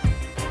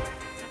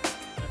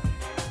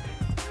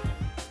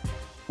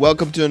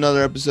Welcome to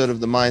another episode of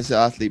the Mindset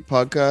Athlete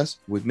Podcast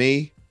with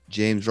me,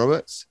 James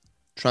Roberts,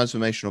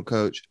 transformational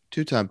coach,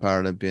 two-time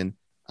Paralympian,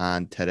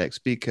 and TEDx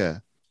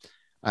speaker.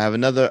 I have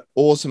another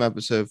awesome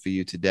episode for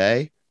you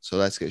today, so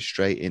let's get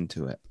straight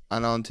into it.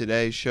 And on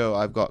today's show,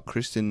 I've got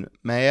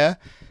Meyer.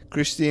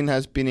 Christine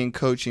has been in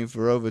coaching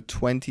for over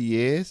 20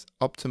 years,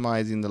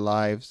 optimizing the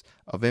lives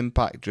of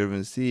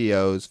impact-driven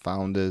CEOs,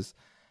 founders,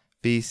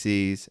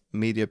 VCs,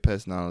 media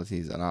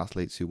personalities, and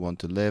athletes who want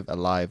to live a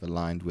life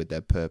aligned with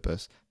their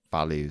purpose,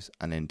 values,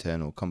 and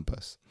internal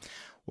compass,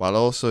 while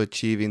also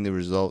achieving the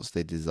results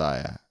they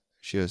desire.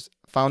 She was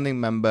founding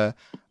member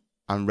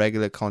and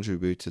regular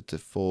contributor to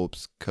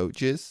Forbes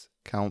Coaches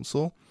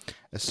Council,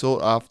 a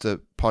sought-after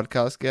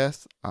podcast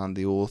guest, and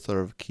the author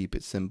of Keep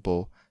It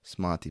Simple,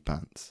 Smarty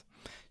Pants.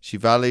 She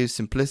values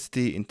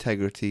simplicity,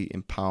 integrity,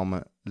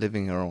 empowerment,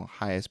 living her own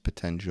highest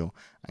potential,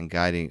 and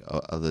guiding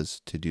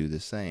others to do the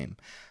same.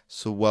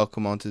 So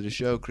welcome onto the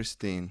show,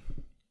 Christine.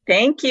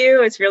 Thank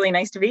you. It's really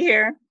nice to be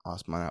here. Oh,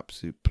 it's my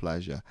absolute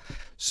pleasure.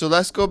 So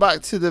let's go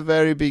back to the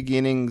very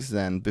beginnings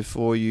then,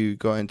 before you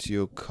got into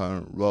your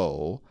current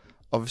role.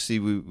 Obviously,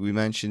 we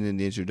mentioned in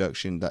the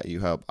introduction that you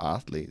help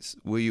athletes.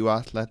 Were you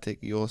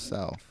athletic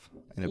yourself?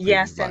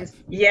 Yes,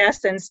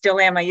 and still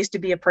am. I used to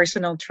be a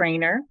personal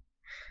trainer.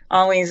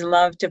 Always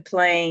loved to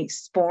play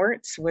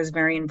sports, was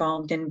very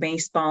involved in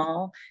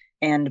baseball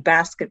and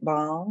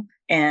basketball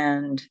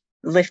and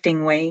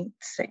lifting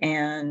weights.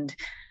 And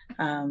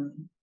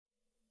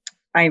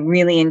I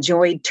really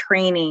enjoyed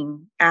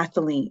training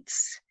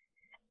athletes.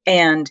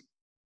 And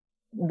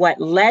what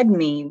led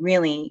me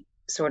really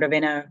sort of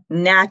in a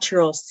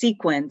natural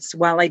sequence,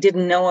 while I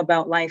didn't know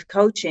about life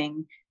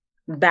coaching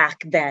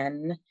back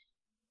then,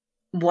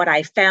 what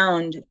I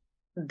found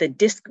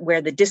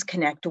where the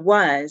disconnect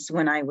was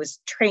when I was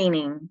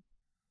training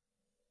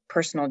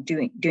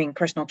doing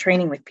personal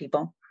training with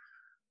people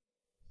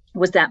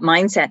was that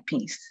mindset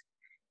piece.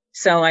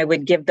 So I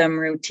would give them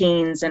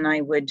routines and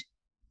I would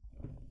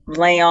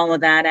lay all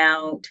of that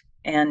out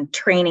and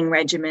training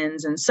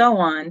regimens and so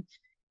on.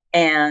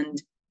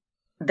 And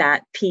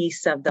that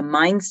piece of the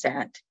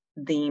mindset,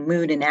 the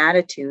mood and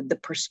attitude, the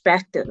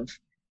perspective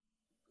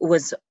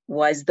was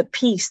the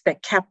piece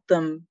that kept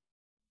them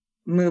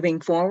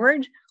moving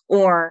forward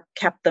or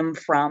kept them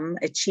from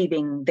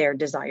achieving their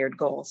desired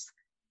goals.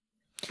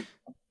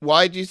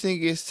 Why do you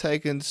think it's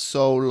taken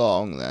so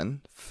long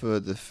then for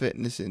the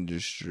fitness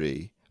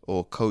industry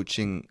or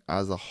coaching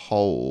as a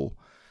whole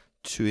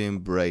to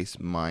embrace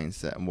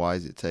mindset, and why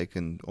has it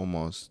taken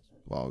almost,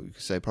 well, you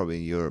could say probably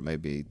in Europe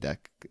maybe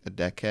a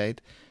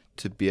decade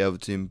to be able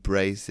to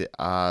embrace it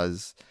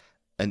as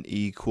an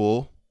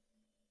equal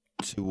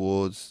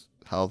towards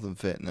health and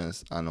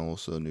fitness and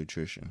also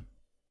nutrition?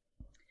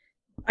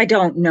 I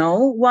don't know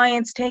why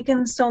it's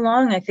taken so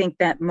long. I think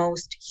that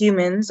most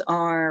humans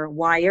are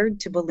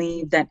wired to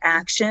believe that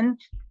action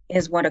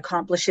is what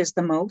accomplishes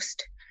the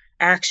most.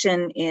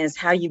 Action is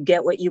how you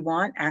get what you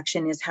want.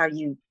 Action is how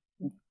you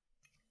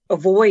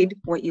avoid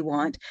what you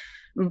want.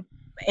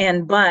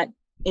 But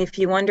if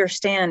you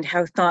understand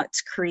how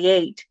thoughts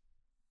create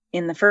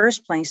in the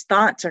first place,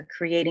 thoughts are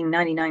creating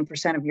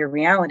 99% of your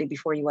reality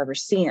before you ever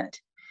see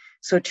it.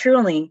 So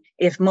truly,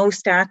 if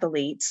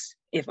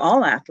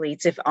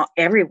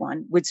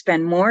everyone would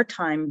spend more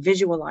time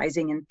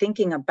visualizing and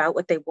thinking about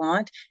what they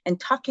want and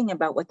talking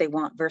about what they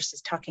want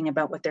versus talking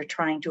about what they're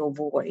trying to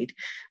avoid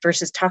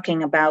versus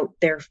talking about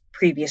their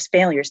previous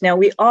failures. Now,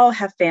 we all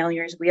have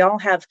failures. We all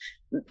have,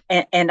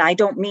 and I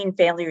don't mean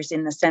failures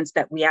in the sense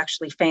that we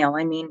actually fail.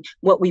 I mean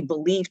what we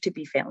believe to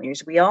be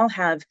failures. We all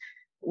have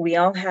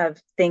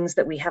things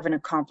that we haven't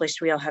accomplished.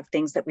 We all have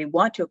things that we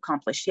want to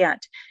accomplish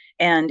yet.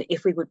 And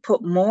if we would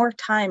put more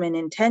time and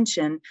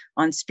intention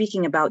on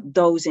speaking about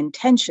those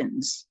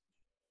intentions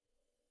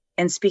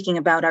and speaking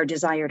about our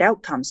desired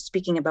outcomes,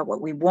 speaking about what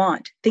we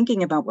want,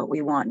 thinking about what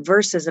we want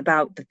versus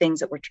about the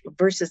things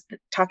versus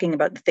talking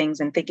about the things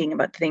and thinking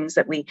about the things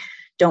that we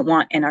don't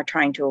want and are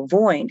trying to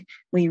avoid,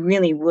 we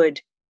really would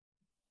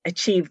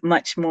achieve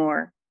much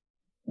more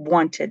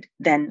wanted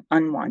than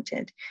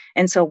unwanted.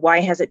 And so why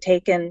has it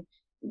taken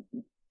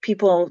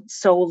people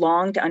so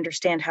long to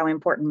understand how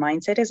important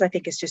mindset is? I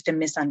think it's just a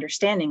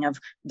misunderstanding of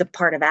the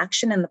part of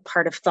action and the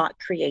part of thought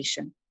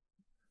creation.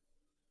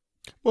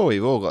 Well,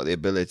 we've all got the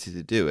ability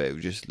to do it.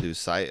 We just lose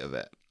sight of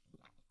it.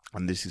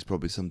 And this is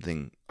probably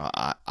something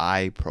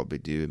I probably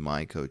do in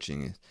my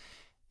coaching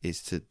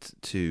is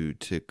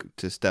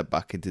to step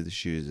back into the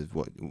shoes of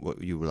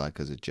what you were like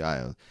as a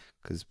child.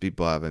 Because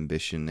people have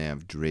ambition, they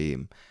have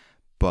dream.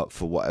 But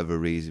for whatever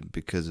reason,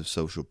 because of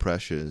social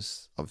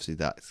pressures, obviously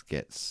that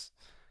gets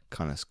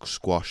kind of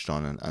squashed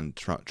on and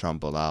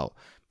trampled out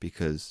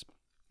because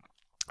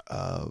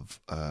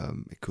of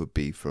it could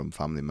be from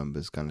family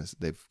members, kind of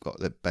they've got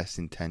the best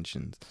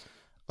intentions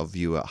of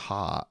you at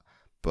heart,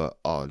 but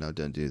oh no,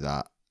 don't do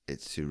that,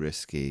 it's too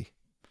risky.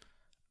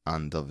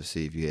 And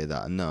obviously if you hear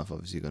that enough,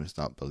 obviously you're going to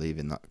start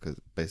believing that, because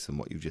based on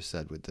what you just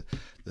said with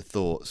the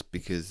thoughts,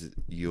 because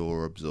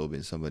you're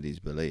absorbing somebody's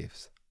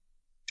beliefs.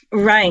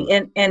 Right.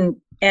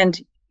 And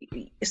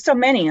so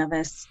many of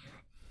us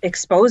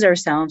expose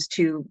ourselves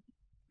to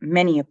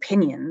many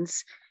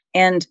opinions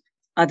and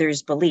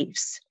others'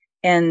 beliefs.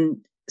 And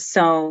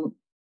so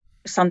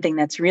something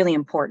that's really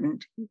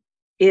important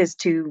is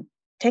to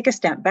take a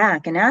step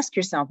back and ask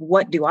yourself,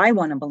 what do I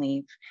want to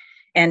believe?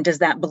 And does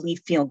that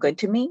belief feel good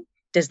to me?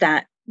 Does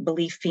that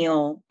belief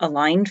feel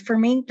aligned for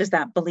me? Does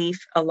that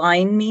belief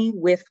align me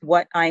with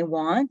what I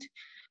want?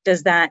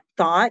 Does that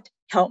thought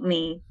help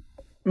me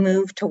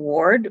move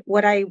toward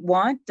what I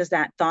want? Does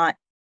that thought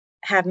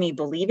have me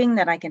believing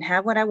that I can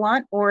have what I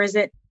want? Or is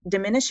it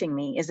diminishing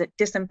me? Is it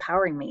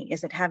disempowering me?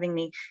 Is it having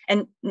me?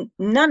 And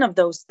none of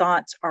those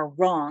thoughts are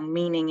wrong,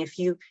 meaning if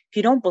you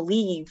don't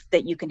believe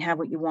that you can have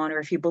what you want, or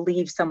if you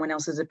believe someone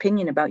else's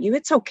opinion about you,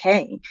 it's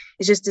okay.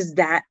 It's just, is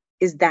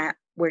that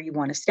where you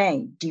want to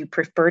stay? Do you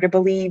prefer to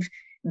believe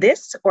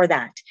this or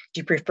that?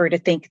 Do you prefer to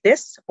think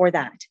this or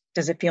that?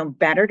 Does it feel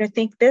better to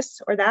think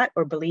this or that,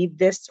 or believe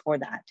this or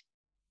that?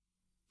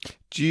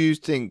 Do you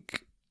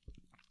think,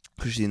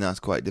 Christine, that's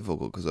quite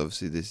difficult, because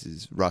obviously this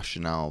is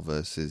rationale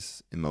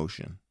versus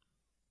emotion?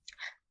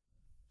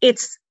 It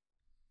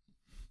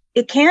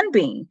can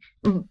be,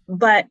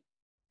 but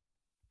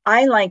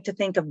I like to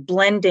think of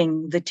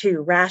blending the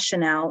two,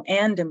 rationale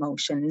and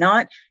emotion,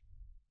 not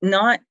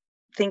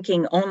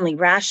thinking only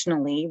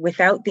rationally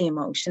without the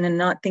emotion, and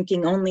not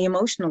thinking only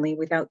emotionally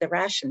without the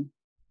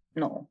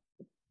rational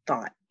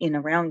thought in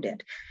around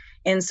it.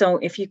 And so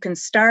if you can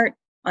start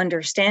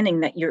understanding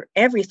that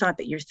every thought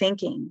that you're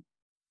thinking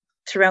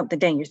throughout the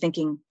day, you're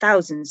thinking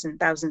thousands and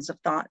thousands of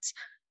thoughts,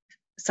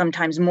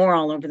 sometimes more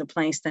all over the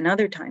place than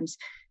other times,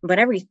 but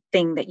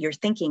everything that you're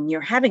thinking,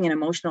 you're having an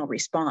emotional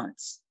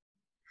response.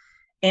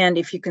 And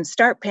if you can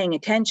start paying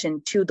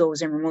attention to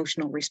those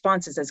emotional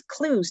responses as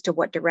clues to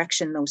what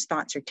direction those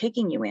thoughts are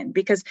taking you in,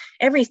 because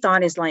every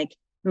thought is like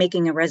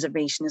making a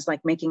reservation, is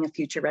like making a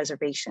future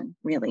reservation,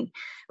 really.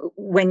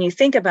 When you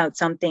think about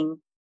something,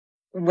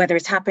 whether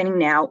it's happening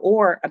now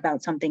or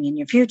about something in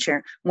your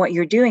future, what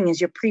you're doing is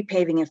you're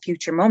pre-paving a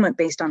future moment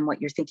based on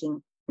what you're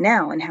thinking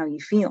now and how you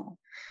feel.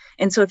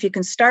 And so if you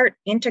can start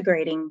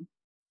integrating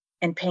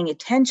and paying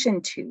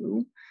attention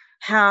to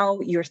how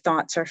your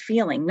thoughts are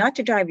feeling, not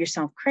to drive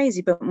yourself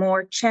crazy, but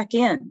more check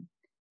in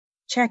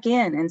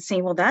and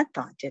see, well, that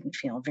thought didn't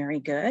feel very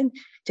good.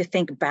 To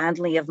think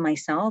badly of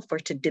myself or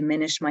to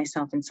diminish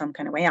myself in some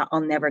kind of way.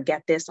 I'll never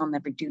get this. I'll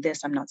never do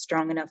this. I'm not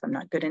strong enough. I'm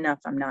not good enough.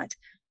 I'm not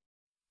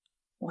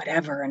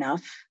whatever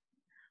enough,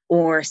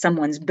 or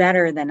someone's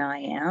better than I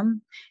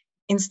am.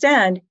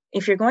 Instead,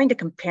 if you're going to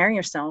compare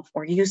yourself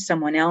or use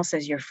someone else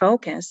as your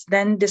focus,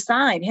 then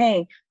decide,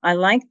 hey, I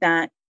like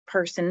that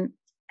person,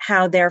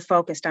 how they're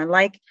focused. I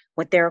like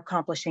what they're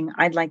accomplishing.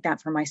 I'd like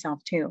that for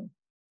myself too.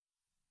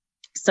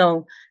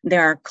 So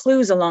there are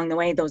clues along the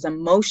way, those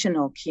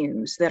emotional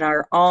cues that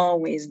are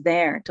always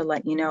there to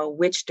let you know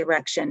which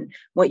direction,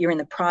 what you're in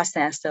the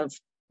process of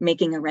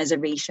making a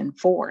reservation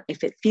for.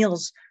 If it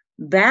feels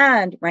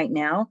bad right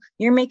now,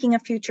 you're making a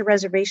future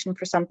reservation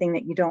for something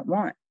that you don't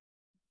want.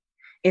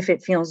 If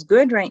it feels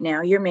good right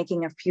now, you're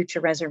making a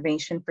future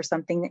reservation for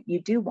something that you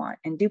do want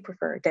and do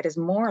prefer, that is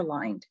more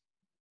aligned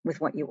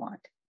with what you want.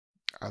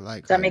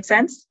 Does that make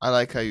sense? I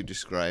like how you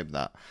describe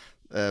that.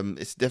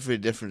 It's definitely a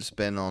different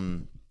spin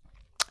on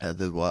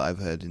than what I've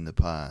heard in the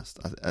past.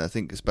 I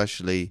think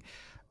especially,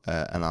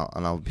 and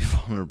I'll be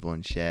vulnerable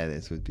and share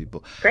this with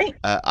people. Great.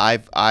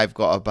 I've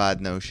got a bad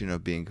notion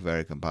of being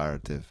very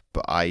comparative,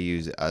 but I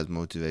use it as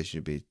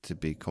motivation to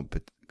be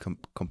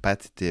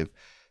competitive,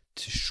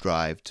 to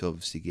strive to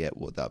obviously get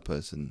what that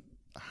person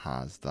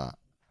has that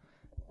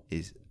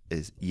is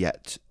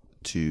yet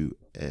to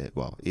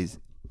is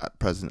at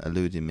present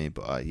eluding me,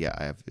 but I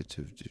have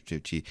to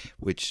achieve,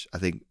 which I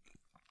think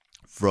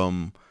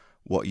from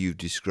what you've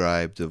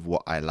described of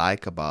what I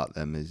like about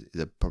them is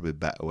a probably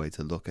better way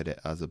to look at it,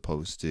 as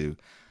opposed to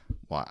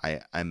what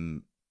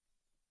I'm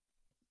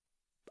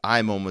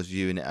almost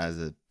viewing it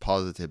as a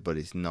positive, but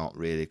it's not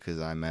really,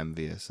 because I'm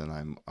envious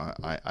and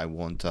I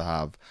want to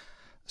have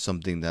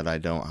something that I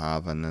don't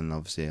have, and then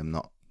obviously I'm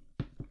not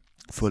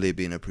fully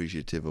being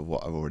appreciative of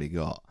what I've already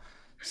got.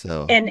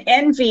 So, and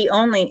envy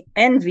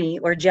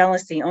or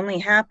jealousy only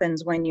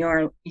happens when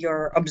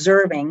you're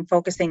observing,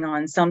 focusing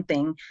on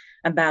something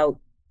about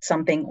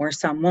something or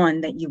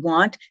someone that you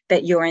want,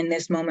 that you're in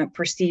this moment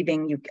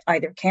perceiving you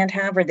either can't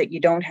have or that you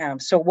don't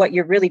have. So what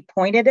you're really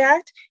pointed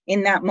at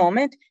in that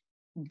moment,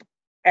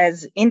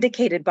 as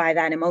indicated by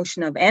that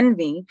emotion of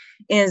envy,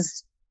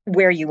 is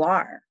where you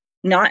are,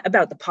 not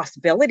about the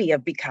possibility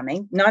of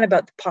becoming, not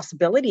about the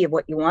possibility of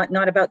what you want,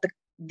 not about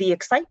the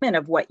excitement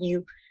of what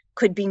you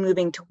could be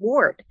moving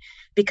toward.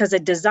 Because a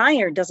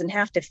desire doesn't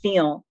have to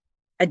feel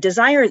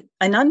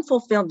an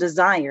unfulfilled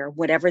desire,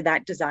 whatever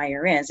that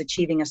desire is,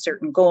 achieving a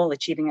certain goal,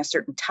 achieving a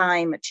certain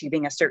time,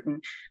 achieving a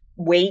certain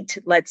weight,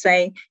 let's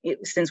say,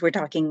 since we're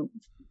talking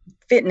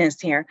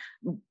fitness here,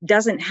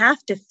 doesn't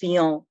have to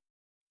feel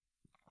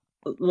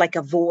like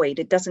a void.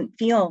 It doesn't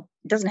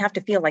have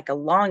to feel like a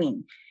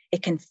longing.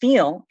 It can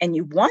feel, and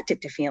you want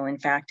it to feel, in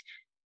fact,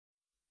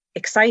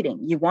 exciting.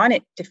 You want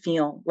it to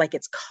feel like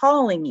it's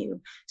calling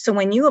you. So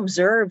when you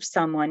observe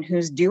someone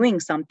who's doing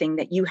something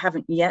that you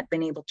haven't yet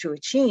been able to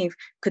achieve,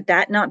 could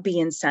that not be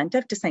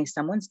incentive to say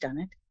someone's done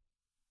it?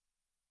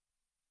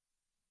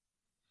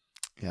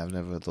 Yeah, I've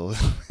never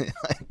thought of it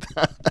like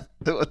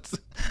that.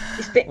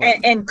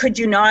 And could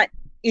you not,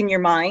 in your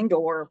mind,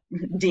 or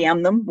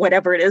DM them,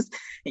 whatever it is,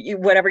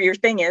 whatever your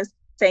thing is,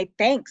 say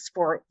thanks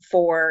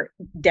for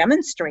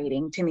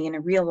demonstrating to me in a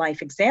real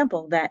life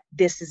example that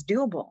this is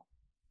doable.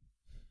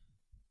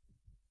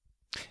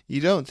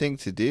 You don't think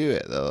to do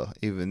it though,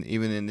 even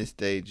in this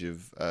stage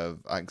of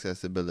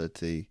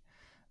accessibility,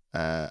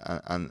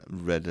 and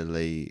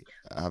readily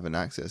having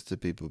access to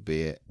people,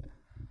 be it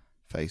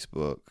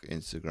Facebook,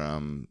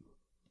 Instagram.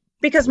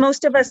 Because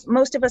most of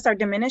us are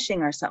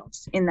diminishing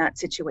ourselves in that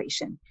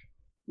situation.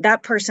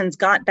 That person's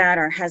got that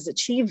or has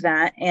achieved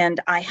that, and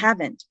I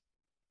haven't.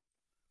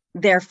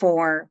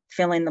 Therefore,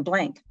 fill in the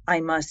blank.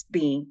 I must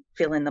be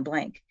fill in the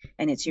blank,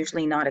 and it's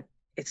usually not a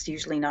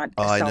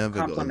I self never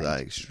go to compliment.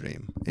 that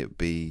extreme. It'd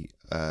be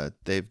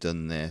they've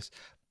done this,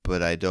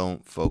 but I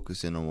don't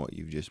focus in on what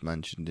you've just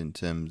mentioned in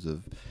terms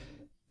of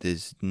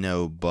there's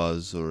no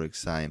buzz or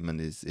excitement.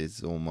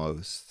 It's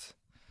almost,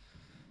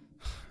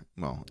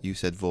 well, you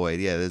said void.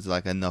 Yeah, there's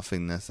like a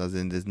nothingness, as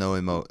in there's no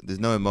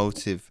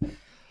emotive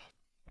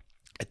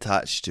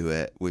attached to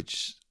it,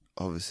 which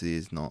obviously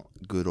is not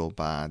good or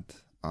bad,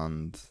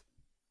 and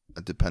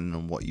depending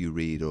on what you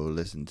read or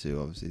listen to,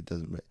 obviously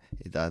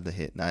it either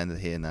hit neither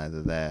here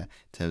neither there in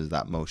terms of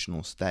that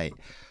emotional state.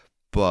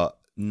 But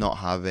not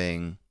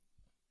having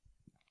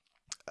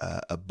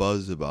a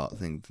buzz about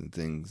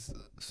things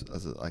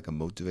as like a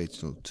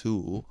motivational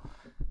tool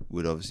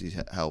would obviously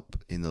help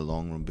in the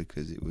long run,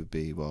 because it would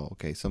be, well,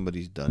 okay,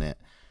 somebody's done it.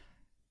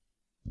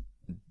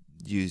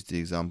 Use the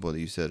example that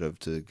you said of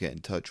to get in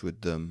touch with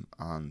them,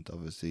 and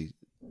obviously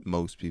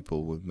most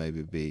people would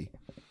maybe be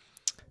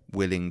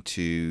willing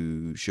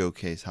to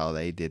showcase how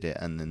they did it,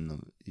 and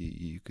then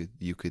you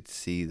could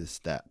see the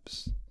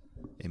steps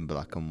in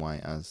black and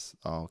white as,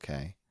 oh,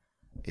 okay,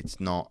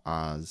 it's not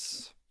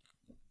as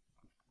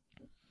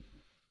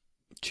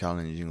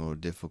challenging or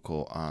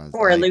difficult as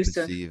Or I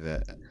elusive. perceive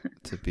it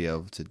to be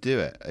able to do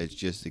it. It's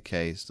just a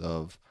case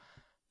of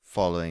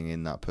following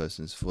in that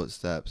person's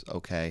footsteps.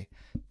 Okay,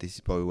 this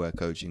is probably where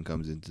coaching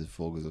comes into the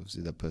fore, because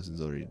obviously that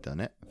person's already done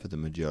it for the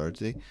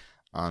majority,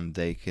 and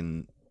they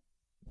can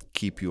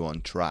keep you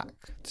on track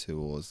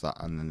towards that,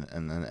 and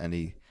then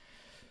any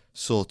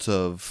sort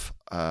of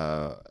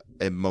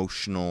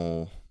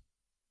emotional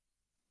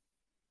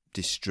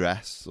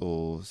distress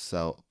or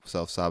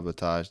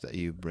self-sabotage that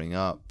you bring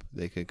up,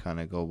 they could kind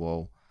of go,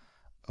 well,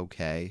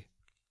 okay,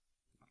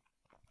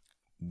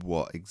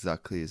 what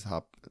exactly is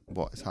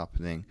what is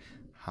happening,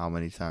 how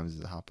many times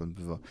has it happened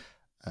before.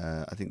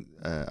 I think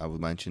I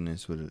would mention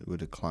this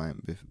with a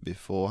client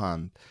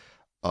beforehand,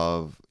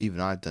 of even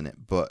I'd done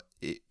it, but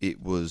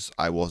it was,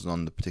 I wasn't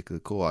on the particular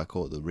call, I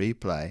caught the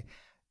replay.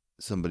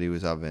 Somebody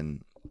was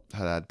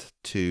had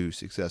 2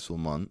 successful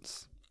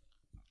months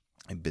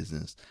in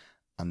business,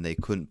 and they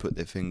couldn't put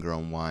their finger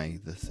on why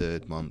the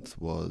 3rd month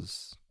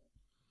was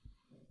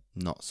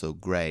not so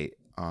great.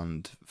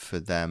 And for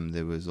them,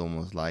 there was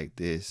almost like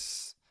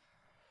this,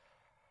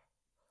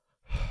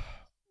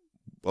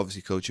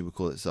 obviously coaching would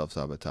call it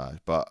self-sabotage,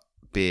 but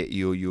be it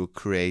you're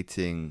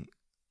creating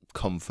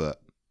comfort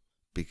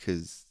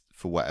because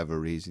for whatever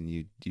reason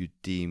you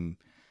deem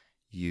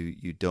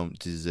you don't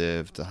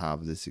deserve to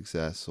have the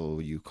success,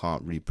 or you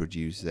can't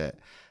reproduce it,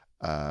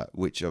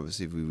 which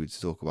obviously if we would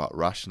talk about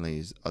rationally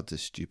is utter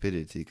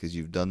stupidity, because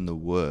you've done the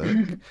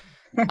work.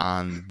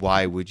 And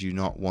why would you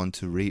not want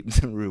to reap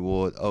the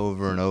reward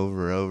over and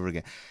over and over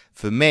again?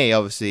 For me,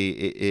 obviously,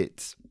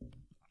 it's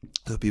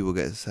so people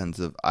get a sense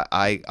of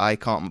I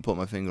can't put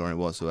my finger on it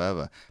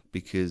whatsoever,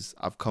 because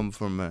I've come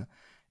from an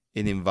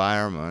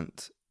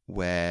environment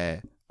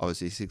where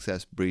obviously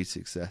success breeds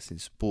success in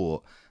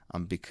sport,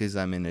 and because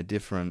I'm in a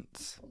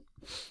different,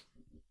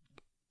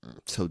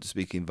 so to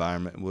speak,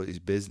 environment, what is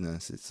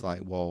business, it's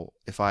like, well,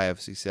 if I have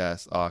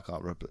success, I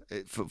can't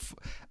replicate it.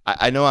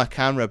 I know I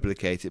can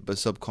replicate it, but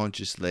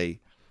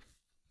subconsciously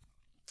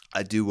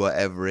I do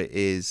whatever it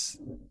is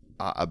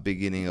at a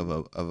beginning of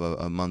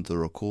a month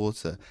or a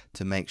quarter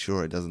to make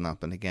sure it doesn't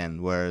happen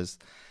again. Whereas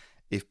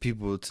if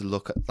people were to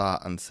look at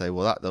that and say,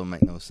 well, that don't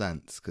make no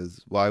sense,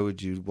 because why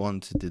would you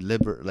want to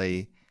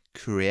deliberately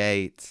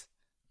create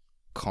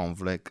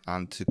conflict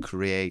and to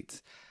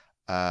create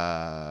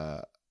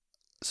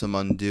some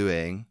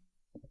undoing,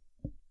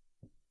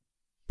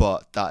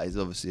 but that is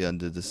obviously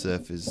under the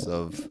surface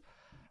of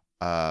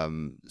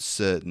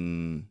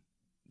certain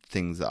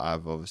things that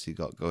I've obviously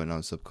got going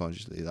on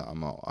subconsciously that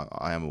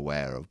I am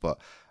aware of, but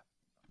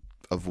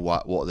of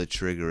what the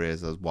trigger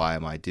is, as why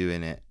am I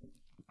doing it.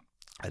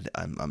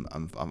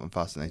 I'm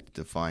fascinated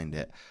to find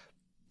it,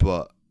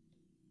 but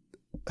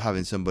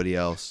having somebody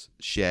else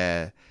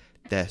share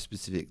their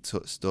specific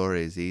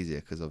story is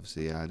easier, because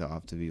obviously I don't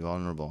have to be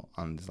vulnerable,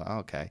 and it's like,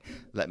 okay,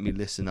 let me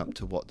listen up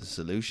to what the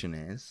solution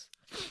is,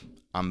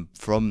 and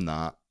from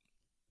that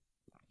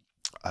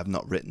I've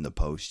not written the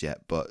post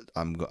yet, but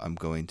I'm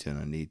going to, and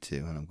I need to,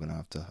 and I'm going to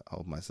have to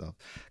hold myself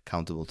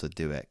accountable to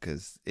do it,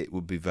 because it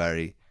would be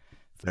very,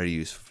 very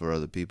useful for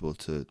other people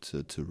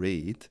to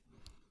read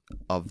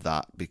of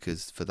that,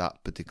 because for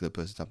that particular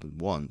person it's happened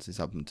once. It's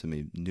happened to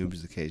me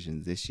numerous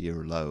occasions this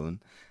year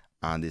alone,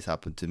 and it's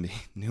happened to me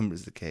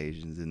numerous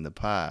occasions in the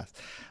past,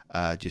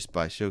 just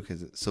by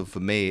showcasing. So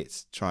for me,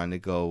 it's trying to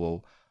go,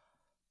 well,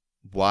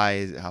 why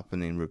is it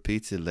happening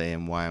repeatedly,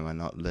 and why am I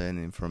not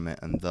learning from it,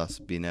 and thus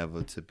being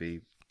able to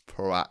be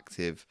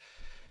proactive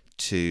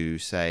to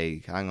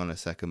say, hang on a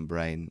second,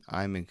 brain,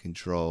 I'm in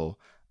control.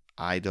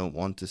 I don't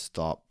want to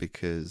stop,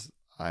 because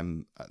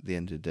I'm, at the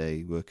end of the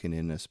day, working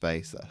in a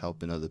space that's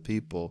helping other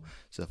people.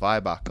 So if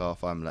I back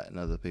off, I'm letting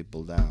other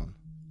people down.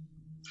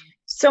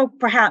 So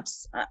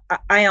perhaps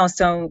I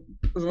also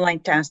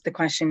like to ask the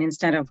question,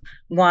 instead of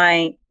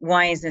why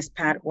does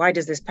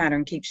this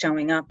pattern keep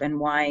showing up, and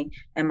why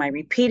am I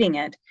repeating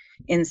it?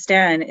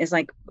 Instead is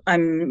like,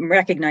 I'm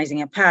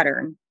recognizing a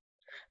pattern,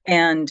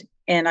 and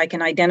I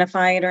can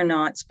identify it or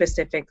not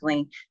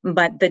specifically,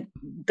 but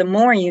the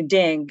more you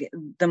dig,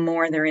 the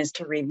more there is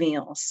to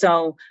reveal.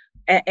 So,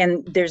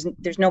 and there's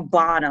no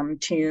bottom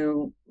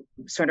to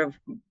sort of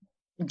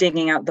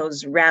digging out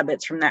those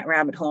rabbits from that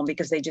rabbit hole,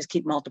 because they just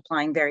keep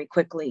multiplying very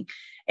quickly.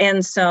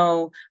 And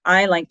so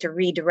I like to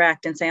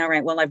redirect and say, all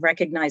right, well, I've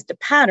recognized a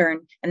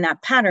pattern, and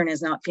that pattern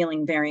is not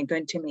feeling very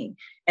good to me.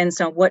 And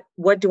so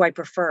what do I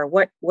prefer?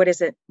 What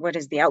is it? What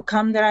is the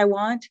outcome that I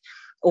want?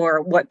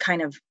 Or what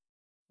kind of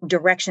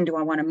direction do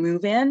I want to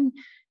move in?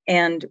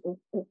 And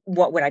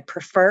what would I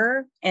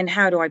prefer? And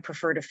how do I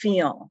prefer to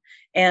feel?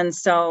 And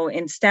so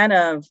instead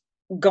of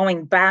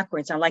going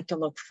backwards, I like to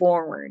look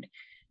forward,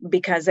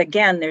 because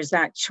again, there's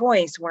that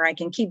choice where I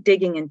can keep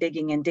digging and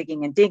digging and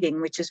digging and digging,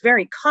 which is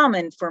very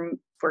common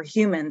for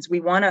humans.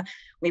 We want to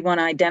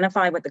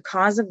identify what the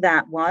cause of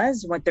that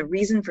was, what the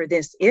reason for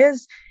this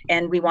is,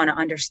 and we want to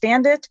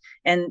understand it.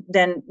 And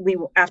then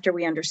after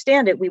we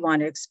understand it, we want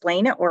to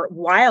explain it, or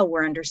while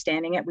we're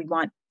understanding it, we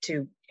want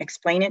to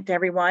explain it to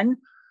everyone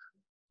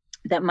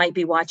that might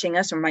be watching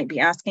us or might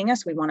be asking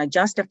us. We want to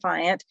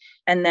justify it,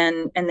 and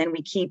then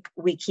we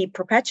keep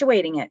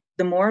perpetuating it.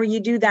 The more you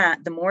do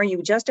that, the more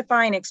you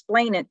justify and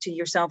explain it to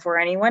yourself or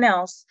anyone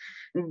else,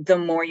 the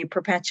more you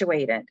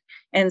perpetuate it.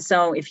 And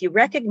so if you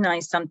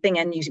recognize something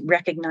and you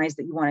recognize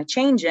that you want to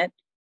change it,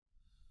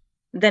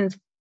 then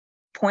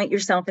point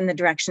yourself in the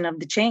direction of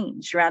the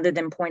change, rather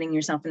than pointing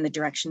yourself in the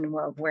direction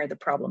of where the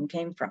problem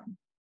came from.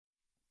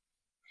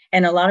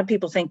 And a lot of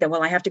people think that,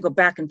 well, I have to go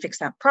back and fix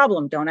that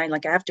problem, don't I?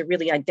 Like, I have to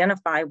really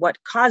identify what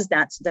caused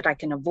that so that I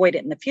can avoid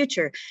it in the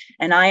future.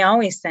 And I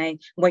always say,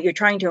 what you're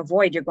trying to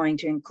avoid, you're going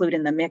to include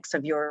in the mix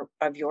of your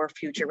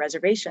future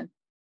reservation.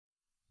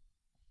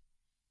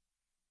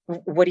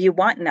 What do you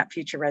want in that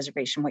future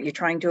reservation? What you're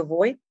trying to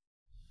avoid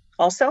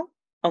also,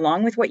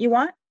 along with what you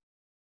want,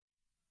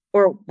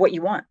 or what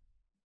you want?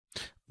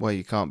 Well,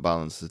 you can't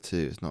balance the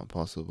two. It's not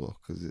possible,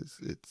 because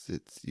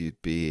it's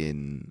you'd be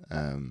in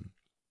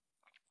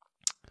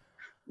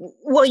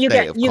well, you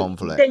get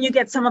conflict. Then you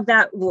get some of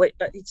that,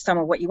 some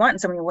of what you want,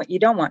 and some of what you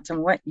don't want, some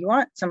of what you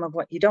want, some of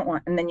what you don't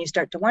want, and then you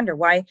start to wonder,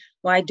 why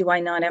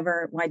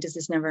does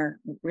this never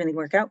really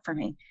work out for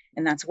me?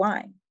 And that's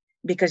why,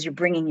 because you're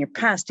bringing your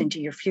past into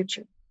your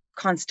future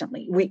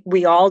constantly.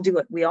 We all do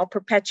it. We all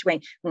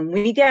perpetuate. When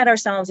we get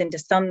ourselves into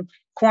some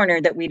corner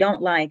that we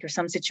don't like, or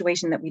some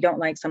situation that we don't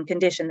like, some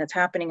condition that's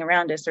happening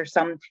around us, or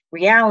some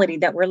reality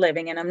that we're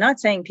living. And I'm not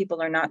saying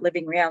people are not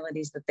living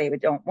realities that they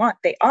don't want.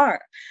 They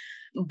are.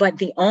 But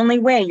the only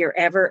way you're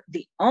ever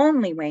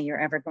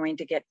going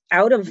to get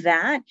out of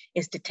that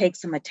is to take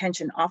some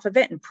attention off of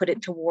it and put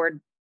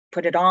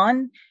it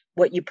on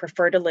what you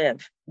prefer to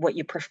live, what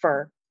you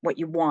prefer, what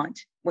you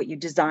want, what you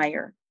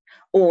desire,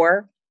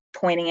 or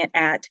pointing it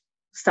at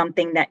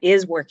something that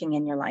is working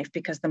in your life.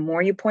 Because the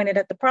more you point it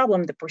at the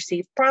problem, the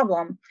perceived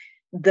problem,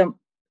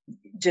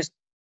 just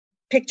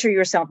picture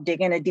yourself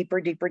digging a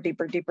deeper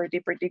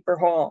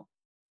hole.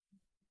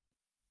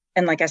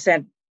 And like I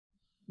said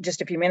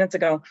just a few minutes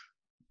ago,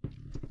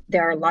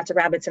 there are lots of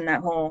rabbits in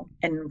that hole,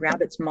 and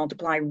rabbits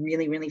multiply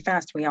really, really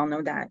fast. We all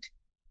know that.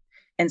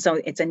 And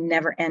so it's a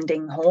never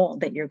ending hole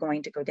that you're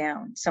going to go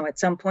down. So at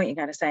some point you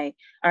got to say,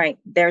 all right,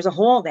 there's a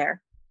hole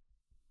there.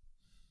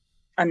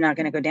 I'm not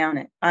going to go down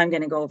it. I'm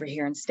going to go over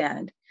here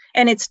instead.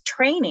 And it's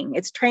training.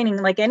 It's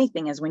training like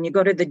anything is. When you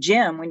go to the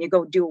gym, when you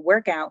go do a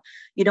workout,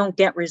 you don't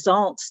get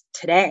results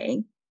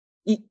today.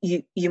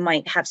 You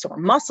might have sore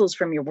muscles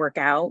from your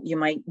workout. You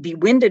might be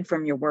winded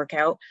from your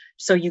workout.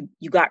 So you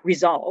got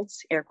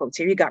results, air quotes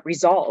here, you got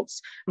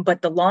results.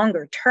 But the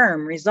longer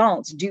term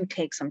results do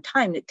take some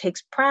time. It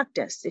takes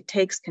practice. It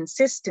takes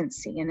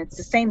consistency. And it's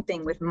the same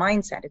thing with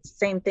mindset. It's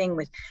the same thing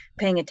with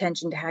paying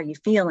attention to how you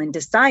feel and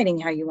deciding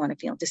how you want to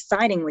feel,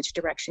 deciding which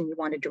direction you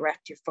want to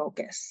direct your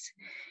focus.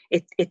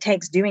 It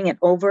takes doing it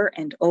over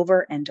and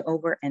over and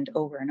over and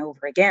over and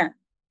over again.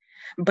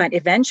 But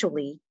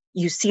eventually,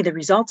 you see the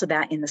results of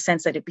that in the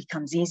sense that it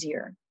becomes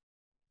easier.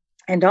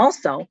 And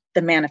also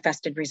the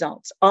manifested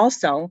results.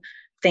 Also,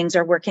 things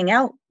are working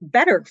out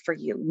better for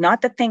you,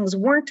 not that things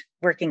weren't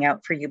working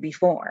out for you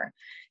before.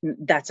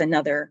 That's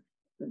another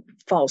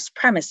false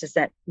premise, is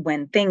that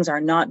when things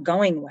are not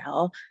going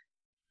well,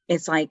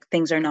 it's like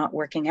things are not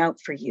working out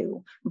for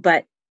you.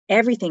 But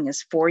everything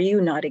is for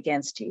you, not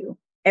against you.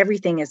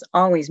 Everything is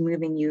always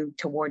moving you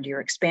toward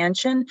your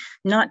expansion,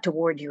 not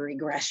toward your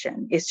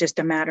regression. It's just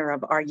a matter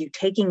of, are you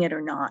taking it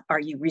or not? Are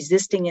you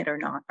resisting it or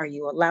not? Are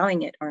you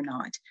allowing it or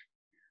not?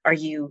 Are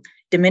you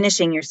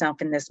diminishing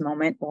yourself in this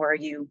moment, or are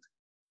you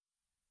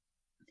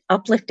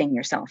uplifting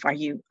yourself? Are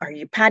you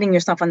patting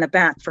yourself on the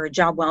back for a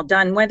job well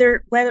done,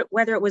 whether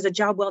it was a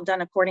job well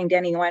done according to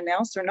anyone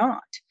else or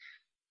not?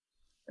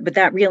 But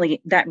that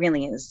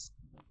really is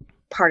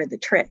part of the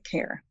trick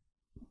here.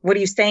 What are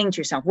you saying to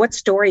yourself? What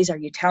stories are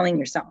you telling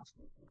yourself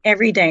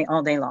every day,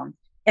 all day long?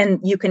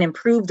 And you can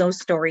improve those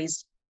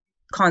stories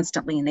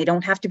constantly, and they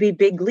don't have to be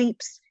big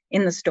leaps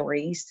in the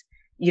stories.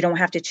 You don't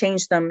have to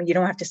change them. You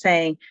don't have to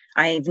say,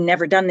 I've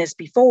never done this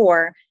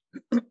before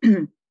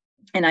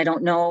and I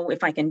don't know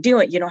if I can do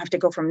it. You don't have to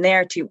go from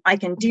there to, I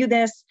can do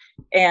this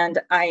and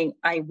I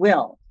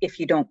will, if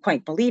you don't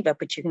quite believe it.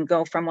 But you can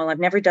go from, well, I've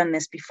never done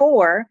this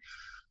before,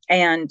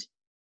 and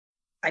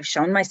I've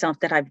shown myself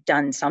that I've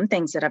done some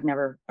things that I've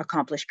never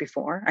accomplished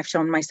before. I've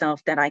shown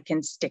myself that I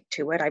can stick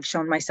to it. I've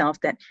shown myself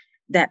that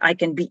I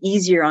can be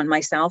easier on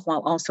myself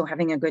while also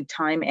having a good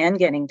time and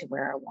getting to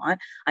where I want.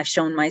 I've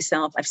shown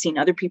myself, I've seen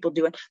other people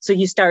do it. So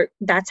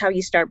that's how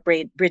you start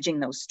bridging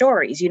those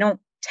stories. You don't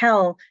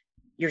tell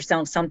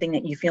yourself something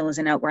that you feel is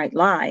an outright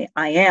lie.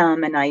 I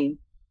am, and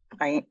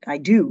I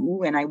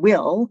do, and I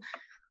will.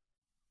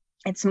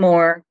 It's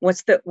more,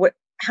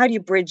 how do you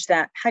bridge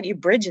that? How do you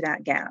bridge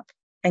that gap?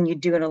 And you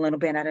do it a little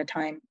bit at a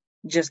time,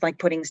 just like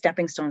putting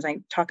stepping stones. I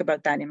talk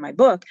about that in my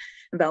book,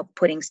 about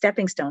putting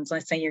stepping stones.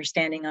 Let's say you're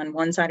standing on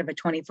one side of a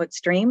 20-foot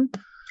stream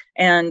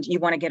and you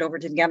want to get over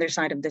to the other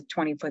side of the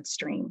 20-foot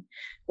stream.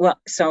 Well,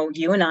 so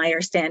you and I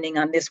are standing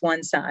on this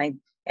one side,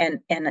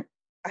 and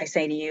I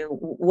say to you,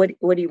 what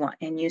do you want?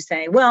 And you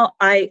say, well,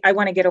 I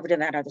want to get over to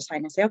that other side.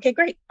 And I say, okay,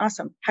 great.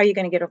 Awesome. How are you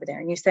going to get over there?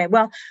 And you say,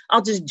 well,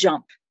 I'll just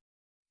jump.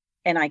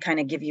 And I kind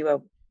of give you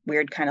a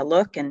weird kind of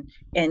look, and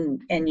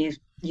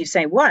you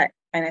say, what?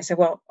 And I said,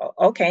 well,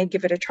 okay,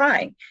 give it a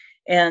try.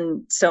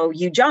 And so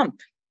you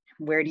jump.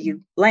 Where do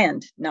you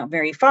land? Not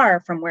very far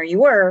from where you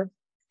were,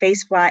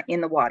 face flat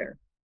in the water.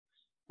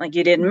 Like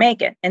you didn't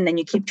make it. And then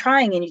you keep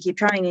trying and you keep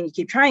trying and you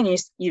keep trying. And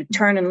you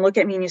turn and look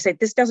at me and you say,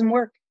 this doesn't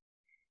work.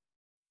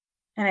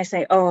 And I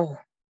say, oh,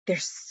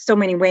 there's so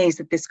many ways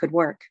that this could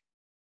work.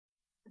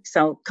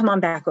 So come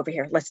on back over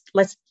here.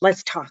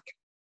 Let's talk.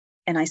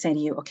 And I say to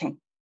you, okay,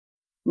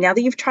 now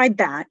that you've tried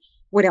that,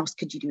 what else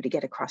could you do to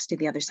get across to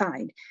the other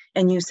side?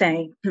 And you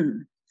say,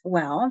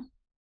 well,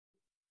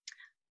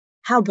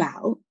 how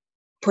about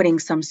putting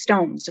some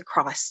stones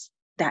across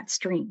that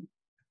stream?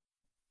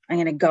 I'm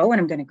going to go and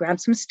I'm going to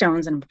grab some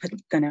stones and I'm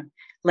going to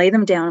lay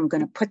them down. I'm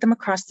going to put them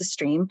across the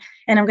stream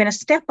and I'm going to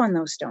step on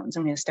those stones.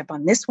 I'm going to step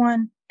on this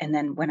one. And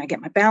then when I get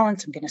my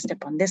balance, I'm going to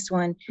step on this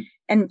one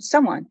and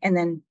so on. And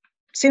then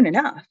soon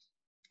enough,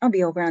 I'll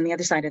be over on the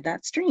other side of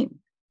that stream.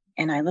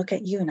 And I look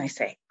at you and I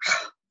say,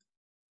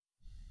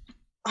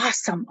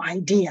 awesome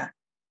idea.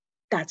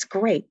 That's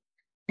great.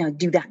 Now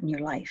do that in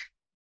your life.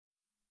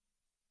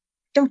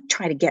 Don't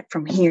try to get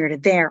from here to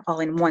there all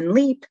in one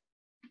leap.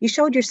 You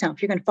showed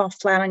yourself you're going to fall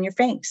flat on your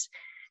face.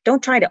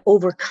 Don't try to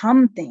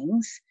overcome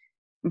things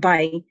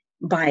by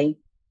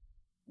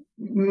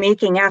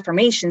making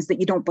affirmations that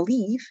you don't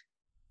believe.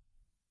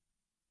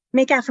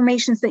 Make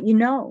affirmations that you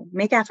know.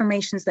 Make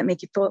affirmations that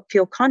make you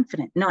feel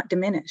confident, not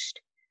diminished.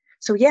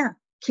 So yeah,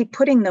 keep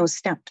putting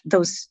those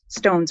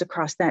stones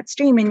across that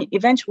stream, and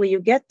eventually you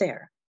get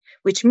there,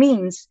 which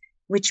means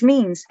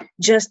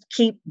just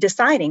keep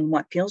deciding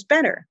what feels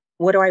better.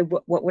 What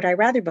would I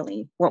rather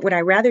believe? What would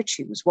I rather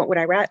choose? What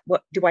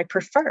do I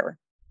prefer?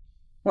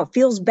 What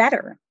feels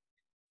better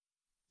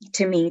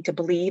to me to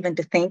believe and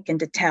to think and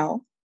to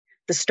tell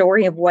the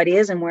story of what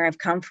is and where I've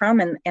come from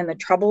and the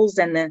troubles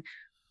and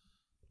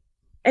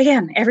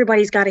again,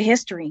 everybody's got a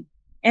history.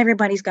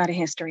 Everybody's got a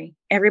history.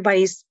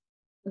 Everybody's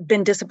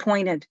been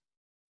disappointed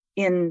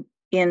in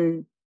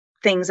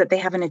things that they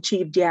haven't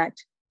achieved yet,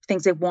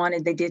 things they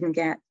wanted, they didn't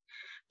get.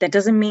 That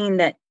doesn't mean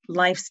that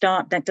life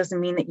stopped. That doesn't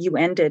mean that you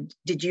ended.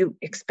 Did you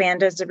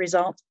expand as a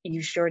result?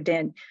 You sure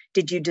did.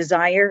 Did you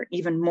desire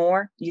even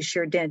more? You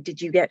sure did.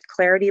 Did you get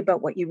clarity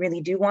about what you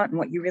really do want and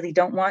what you really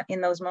don't want in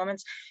those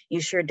moments?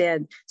 You sure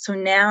did. So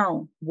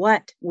now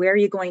where are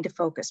you going to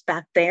focus?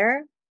 Back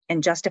there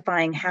and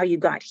justifying how you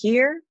got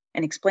here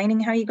and explaining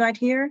how you got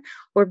here,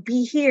 or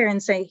be here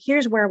and say,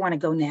 here's where I want to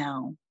go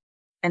now.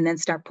 And then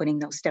start putting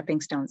those stepping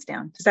stones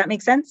down. Does that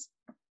make sense?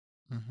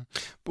 Mm-hmm.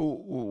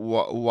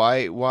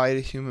 But why do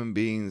human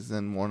beings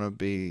then want to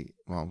be,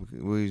 well,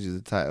 we'll use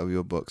the title of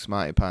your book,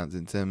 Smarty Pants,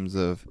 in terms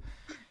of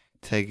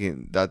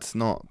that's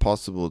not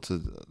possible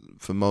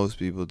for most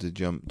people to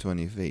jump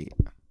 20 feet.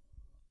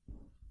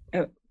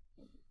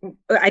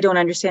 I don't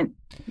understand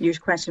your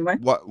question.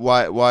 What?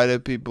 Why do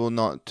people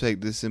not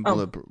take this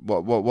simple?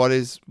 Why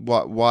is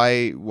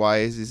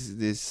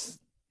this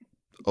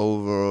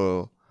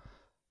over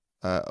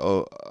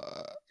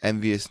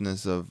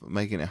enviousness of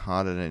making it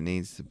harder than it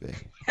needs to be.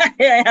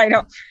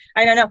 I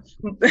don't know.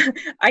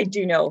 I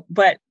do know,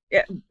 but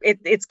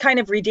it's kind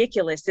of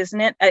ridiculous, isn't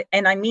it?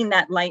 And I mean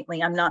that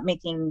lightly. I'm not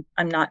making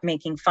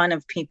fun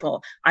of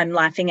people. I'm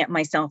laughing at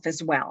myself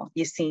as well.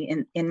 You see,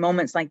 in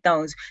moments like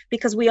those,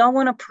 because we all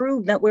want to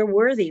prove that we're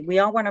worthy. We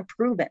all want to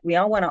prove it. We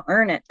all want to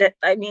earn it. That,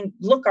 I mean,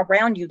 look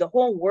around you. The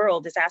whole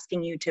world is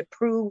asking you to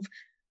prove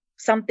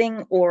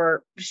something,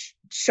 or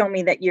show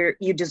me that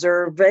you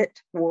deserve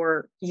it,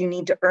 or you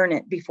need to earn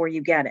it before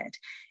you get it.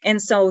 And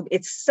so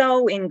it's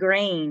so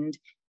ingrained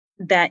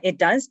that it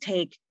does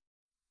take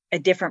a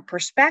different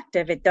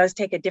perspective. It does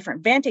take a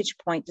different vantage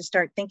point to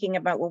start thinking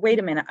about, well, wait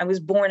a minute, I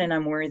was born and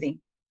I'm worthy.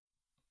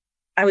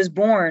 I was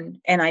born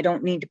and I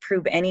don't need to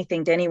prove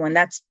anything to anyone.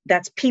 That's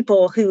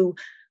people who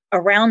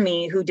around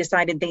me who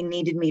decided they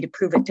needed me to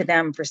prove it to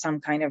them for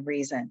some kind of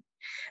reason.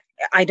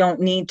 I don't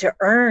need to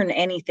earn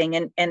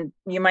anything. And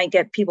you might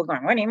get people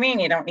going, what do you mean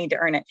you don't need to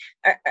earn it?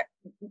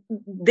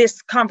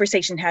 This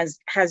conversation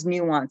has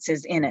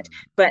nuances in it,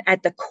 but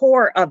at the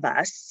core of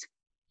us,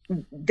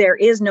 there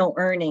is no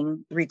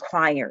earning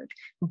required,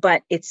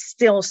 but it's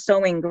still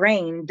so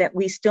ingrained that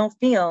we still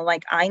feel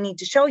like, I need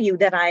to show you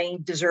that I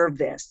deserve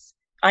this.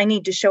 I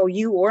need to show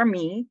you or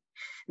me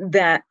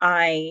that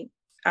I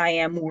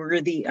am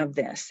worthy of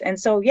this. And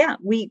so, yeah,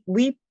 we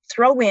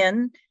throw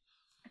in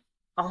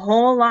a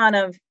whole lot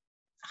of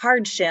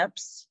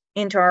hardships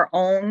onto our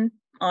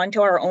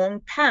own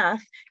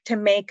path to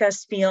make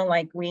us feel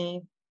like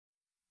we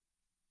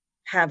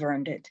have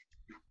earned it,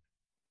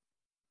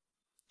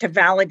 to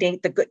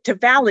validate the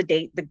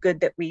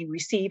good that we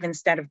receive,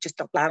 instead of just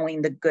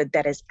allowing the good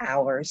that is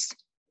ours,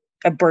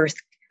 a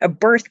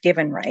birth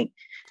given right.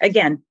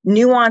 Again,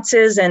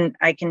 nuances, and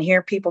I can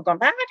hear people going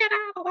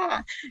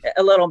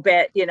a little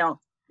bit,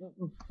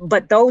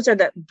 but those are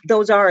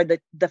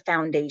the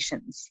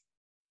foundations.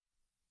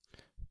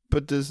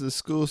 But does the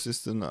school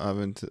system not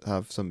having to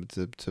have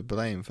something to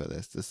blame for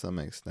this to some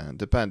extent?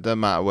 Doesn't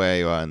matter where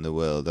you are in the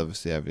world.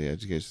 Obviously, every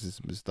education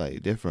system is slightly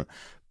different.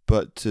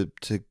 But to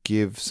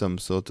give some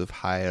sort of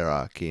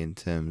hierarchy in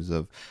terms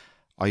of,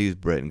 I use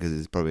Britain because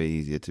it's probably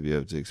easier to be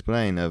able to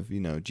explain, of,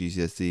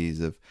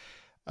 GCSEs, of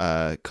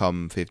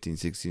come 15,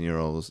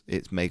 16-year-olds,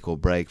 it's make or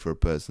break for a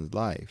person's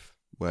life.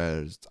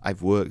 Whereas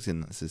I've worked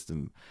in that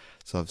system,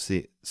 so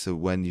so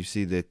when you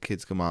see the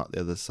kids come out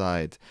the other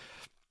side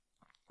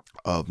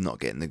of not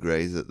getting the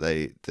grades that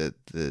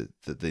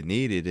they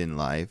needed in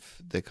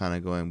life, they're kind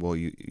of going, well,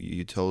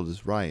 you told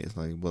us right. It's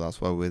like, well,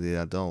 that's why we're the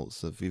adults.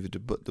 So if you were to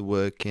put the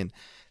work in,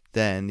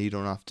 then you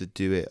don't have to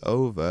do it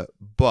over.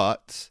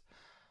 But,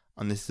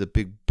 and this is a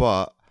big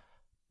but,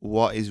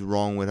 what is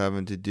wrong with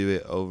having to do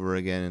it over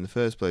again in the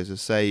first place? So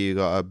say you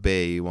got a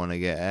B, you want to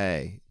get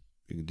A,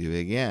 you can do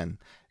it again.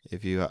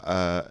 If you,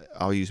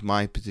 I'll use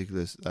my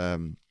particular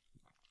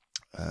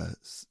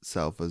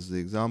self as the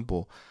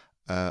example.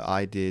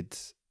 I did.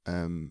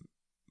 I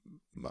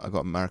got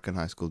American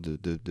high school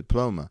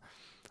diploma,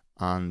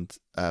 and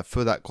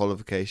for that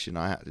qualification,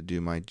 I had to do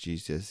my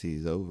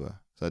GCSEs over.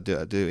 So I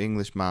do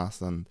English,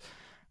 maths, and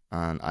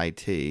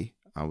IT.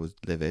 I was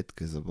livid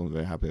because I wasn't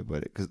very happy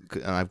about it.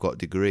 And I've got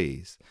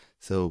degrees.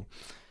 So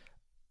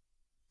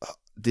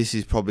this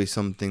is probably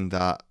something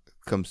that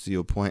comes to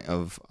your point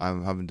of,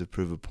 I'm having to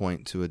prove a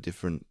point to a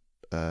different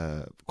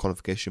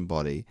qualification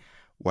body,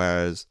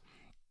 whereas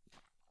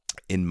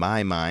in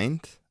my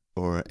mind,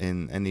 or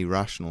in any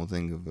rational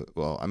thing of,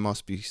 well, I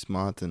must be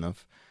smart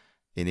enough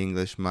in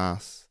English,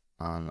 maths,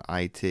 and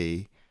IT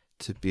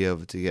to be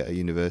able to get a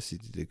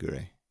university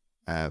degree.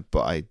 But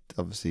I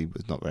obviously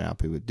was not very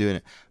happy with doing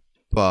it.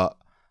 But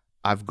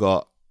I've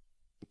got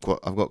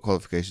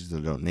qualifications that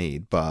I don't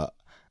need. But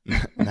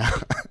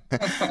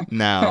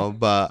now,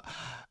 but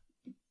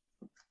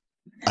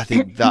I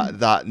think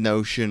that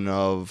notion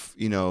of,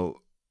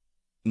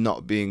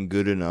 not being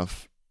good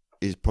enough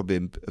is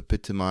probably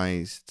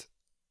epitomized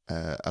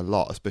a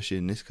lot, especially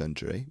in this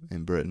country,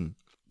 in Britain,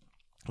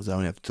 because I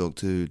only have to talk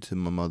to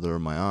my mother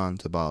and my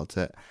aunt about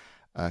it,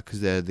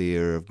 because they're the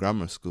era of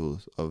grammar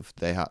schools, of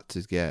they had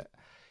to get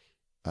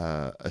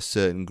a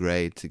certain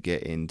grade to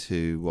get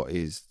into what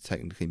is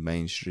technically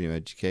mainstream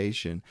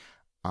education,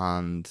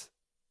 and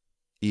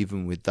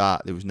even with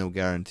that, there was no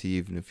guarantee,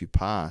 even if you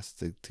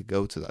passed, to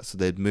go to that. So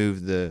they'd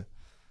move the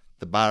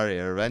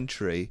barrier of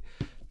entry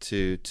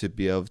to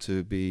be able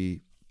to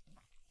be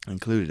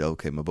included.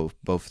 Okay,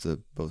 both of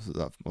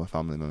my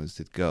family members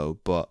did go,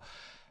 but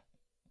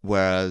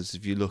whereas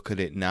if you look at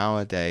it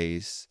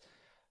nowadays,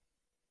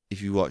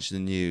 if you watch the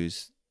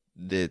news,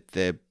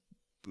 they're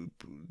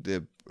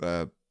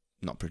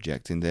not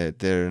projecting,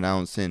 they're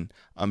announcing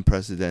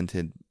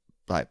unprecedented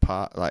like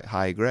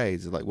high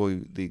grades. Like, well,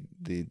 the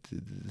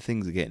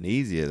things are getting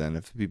easier then.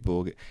 If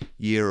people get,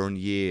 year on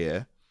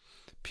year,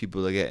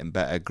 people are getting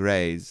better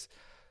grades.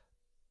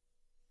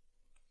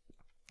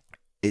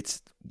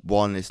 It's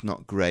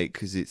not great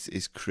because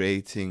it's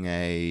creating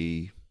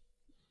a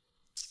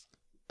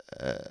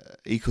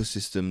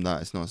ecosystem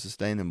that is not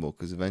sustainable,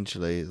 because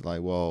eventually it's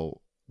like,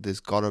 well,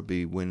 there's got to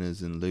be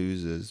winners and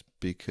losers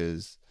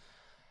because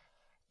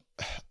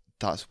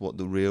that's what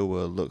the real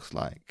world looks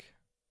like.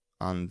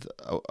 And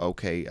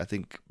okay, I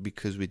think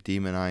because we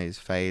demonize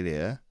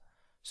failure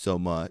so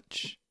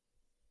much,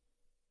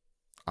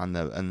 and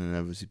then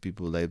obviously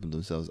people label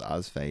themselves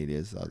as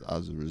failures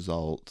as a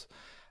result,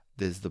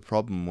 there's the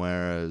problem.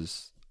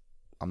 Whereas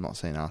I'm not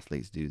saying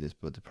athletes do this,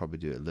 but they probably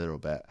do it a little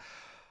bit.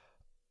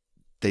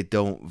 They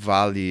don't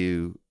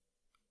value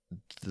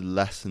the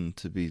lesson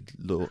to be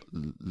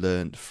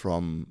learned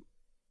from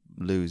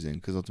losing,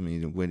 because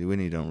ultimately when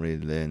you don't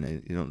really learn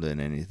it, you don't learn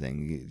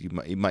anything.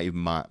 You might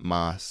even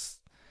mask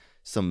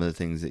some of the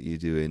things that you're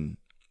doing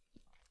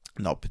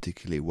not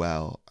particularly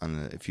well,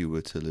 and if you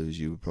were to lose,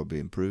 you would probably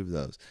improve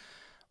those.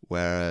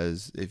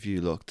 Whereas if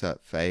you looked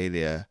at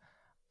failure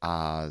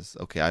as,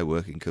 okay, I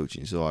work in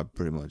coaching, so I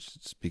pretty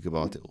much speak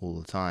about it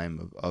all the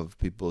time, of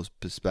people's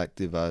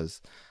perspective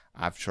as,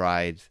 I've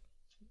tried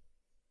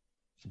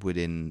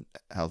within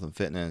health and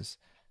fitness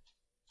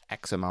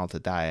X amount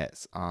of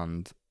diets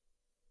and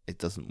it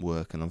doesn't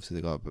work, and obviously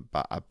they got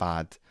a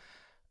bad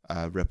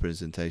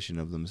representation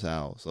of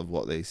themselves, of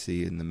what they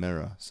see in the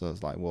mirror. So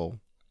it's like, well,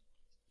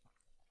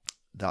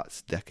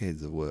 that's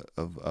decades of work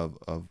of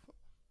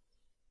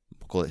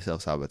call it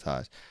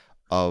self-sabotage,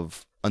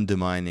 of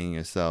undermining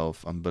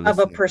yourself and of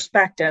a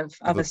perspective,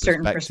 of a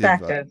certain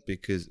perspective.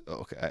 Because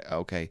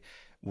okay,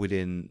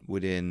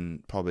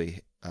 within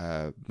probably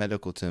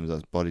medical terms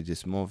as body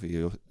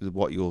dysmorphia,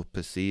 what you're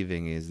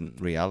perceiving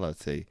isn't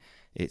reality.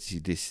 It's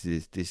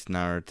this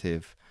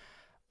narrative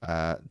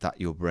that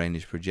your brain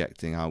is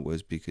projecting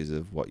outwards because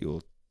of what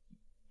you're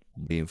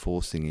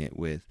reinforcing it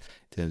with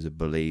in terms of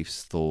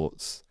beliefs,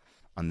 thoughts,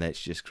 and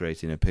that's just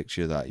creating a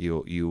picture that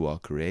you are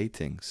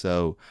creating.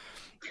 So,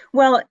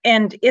 well,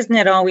 and isn't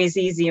it always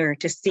easier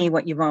to see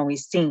what you've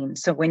always seen?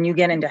 So when you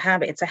get into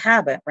habit, it's a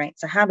habit, right?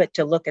 It's a habit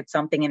to look at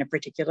something in a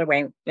particular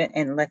way.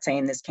 And let's say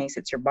in this case,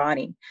 it's your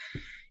body.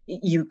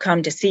 You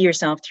come to see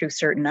yourself through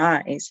certain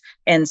eyes.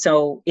 And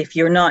so if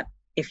you're not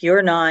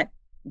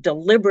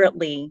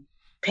deliberately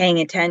paying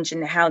attention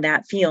to how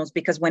that feels,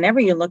 because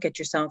whenever you look at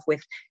yourself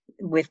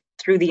with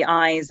through the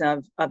eyes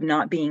of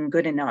not being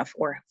good enough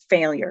or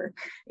failure,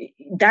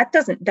 that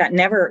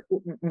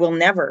will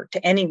never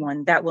to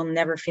anyone, that will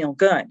never feel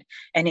good.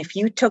 And if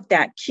you took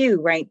that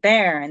cue right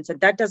there and said,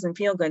 that doesn't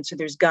feel good, so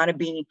there's got to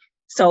be,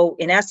 so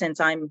in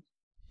essence, I'm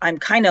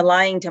kind of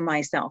lying to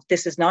myself.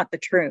 This is not the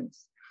truth.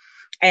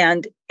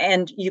 And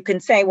you can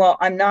say, well,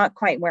 I'm not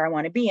quite where I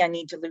want to be. I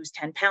need to lose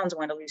 10 pounds. I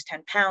want to lose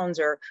 10 pounds,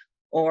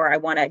 or I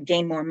want to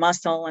gain more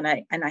muscle, and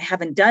I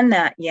haven't done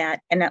that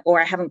yet,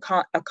 or I haven't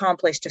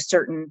accomplished a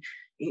certain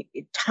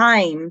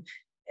time,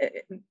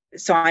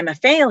 so I'm a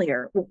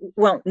failure.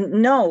 Well,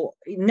 no,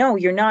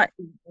 you're not.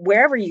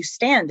 Wherever you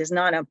stand is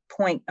not a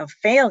point of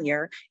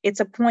failure. It's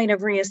a point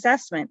of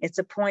reassessment. It's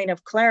a point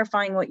of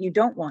clarifying what you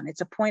don't want.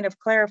 It's a point of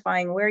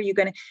clarifying where you're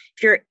going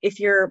to. If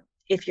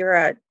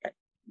you're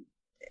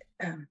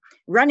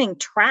running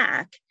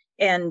track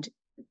and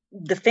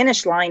the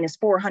finish line is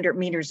 400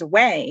 meters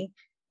away,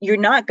 you're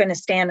not going to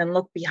stand and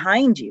look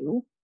behind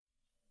you.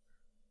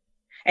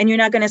 And you're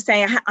not going to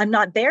say, I'm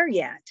not there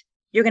yet.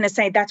 You're going to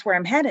say, that's where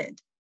I'm headed.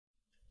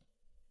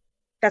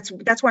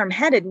 That's where I'm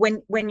headed.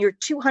 When you're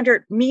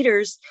 200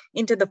 meters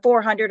into the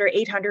 400 or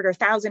 800 or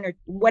 1,000 or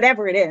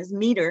whatever it is,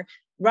 meter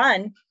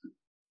run,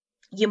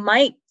 you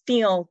might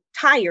feel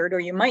tired, or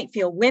you might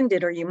feel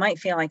winded, or you might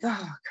feel like,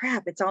 oh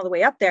crap, it's all the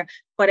way up there.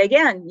 But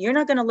again, you're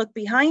not going to look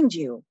behind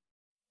you.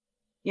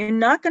 You're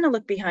not going to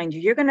look behind you.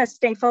 You're going to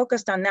stay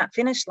focused on that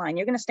finish line.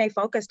 You're going to stay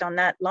focused on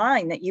that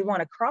line that you want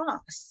to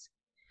cross.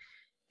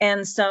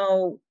 And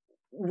so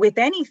with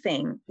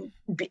anything,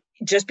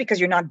 just because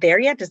you're not there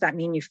yet, does that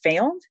mean you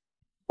failed?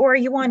 Or are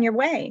you on your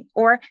way?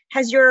 Or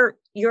has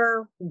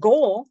your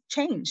goal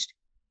changed?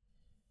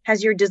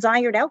 Has your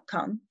desired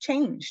outcome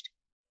changed?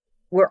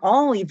 We're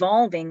all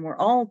evolving. We're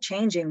all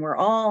changing.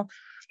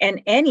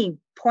 And any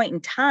point in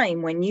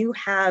time when you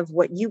have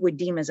what you would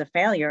deem as a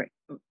failure,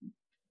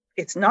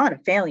 it's not a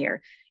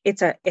failure.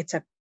 It's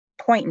a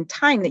point in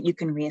time that you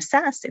can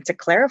reassess. It's a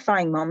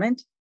clarifying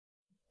moment.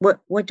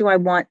 What do I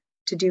want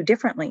to do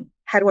differently?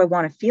 How do I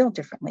want to feel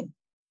differently?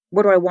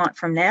 What do I want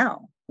from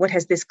now? What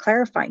has this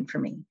clarified for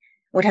me?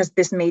 What has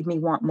this made me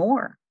want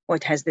more?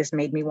 What has this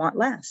made me want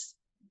less?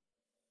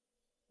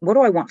 What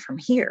do I want from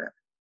here?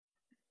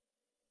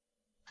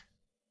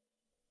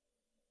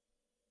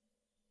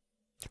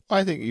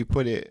 I think you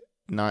put it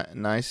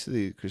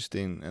nicely,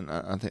 Christine, and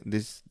I think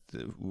this,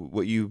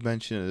 what you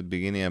mentioned at the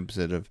beginning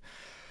episode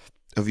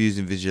of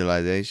using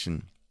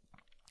visualization,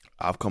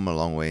 I've come a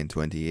long way in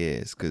 20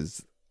 years,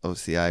 because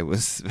obviously I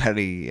was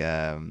very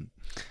I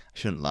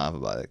shouldn't laugh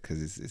about it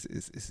because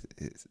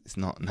it's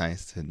not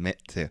nice to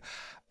admit to.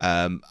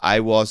 I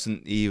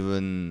wasn't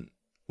even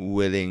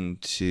willing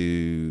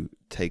to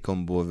take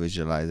on board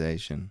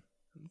visualization,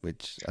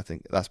 which I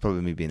think that's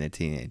probably me being a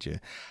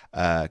teenager,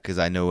 because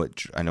I know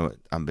what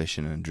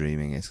ambition and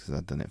dreaming is, because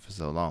I've done it for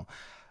so long,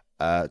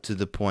 to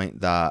the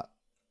point that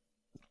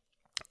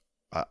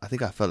I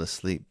think I fell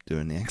asleep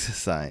during the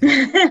exercise.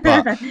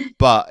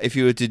 But if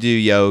you were to do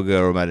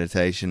yoga or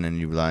meditation and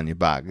you lie on your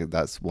back,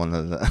 that's one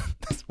of the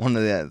that's one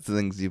of the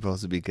things you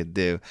possibly could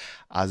do,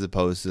 as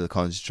opposed to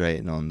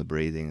concentrating on the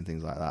breathing and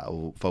things like that,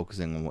 or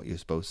focusing on what you're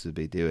supposed to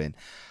be doing.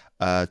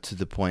 To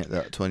the point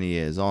that 20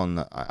 years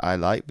on, I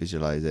like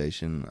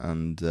visualization,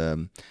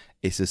 and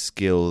it's a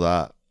skill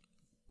that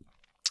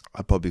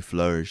I probably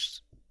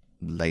flourished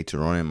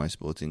later on in my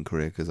sporting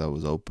career because I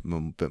was a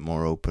bit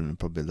more open and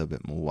probably a little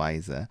bit more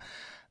wiser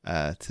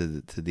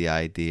to the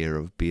idea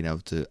of being able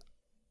to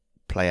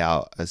play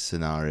out a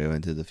scenario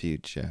into the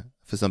future.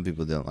 For some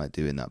people, they don't like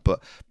doing that,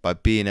 but by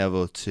being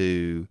able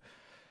to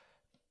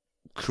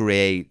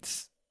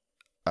create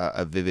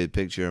a vivid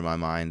picture in my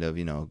mind of,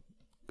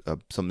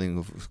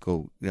 something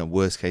called,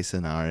 worst case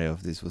scenario,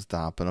 if this was to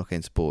happen. Okay,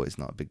 in sport, it's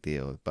not a big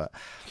deal, but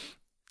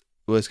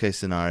worst case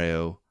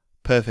scenario,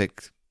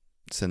 perfect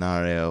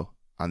scenario,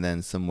 and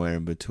then somewhere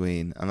in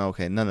between. And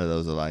okay, none of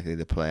those are likely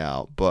to play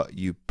out, but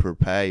you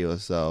prepare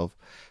yourself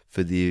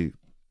for the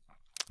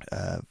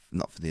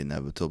not for the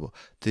inevitable,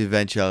 the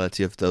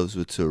eventuality of those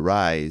were to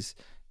arise.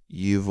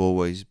 You've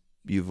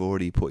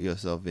already put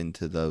yourself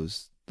into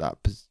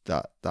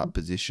that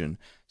position,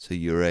 so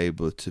you're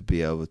able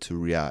to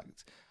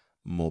react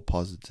more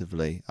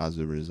positively as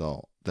a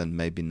result than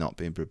maybe not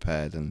being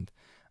prepared and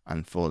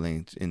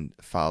falling in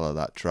foul of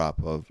that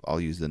trap of, I'll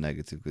use the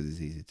negative because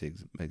it's easy to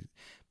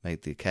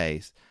make the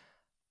case,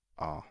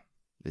 oh,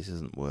 this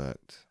hasn't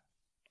worked,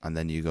 and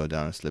then you go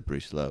down a slippery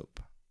slope.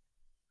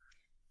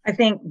 I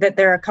think that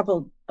there are a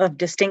couple of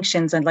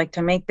distinctions I'd like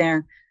to make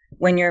there.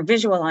 When you're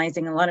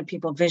visualizing, a lot of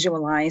people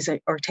visualize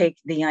or take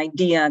the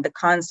idea, the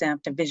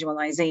concept of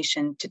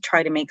visualization to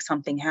try to make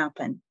something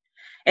happen.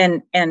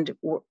 And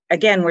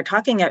again, we're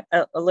talking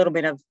a little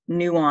bit of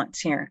nuance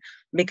here,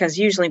 because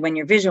usually when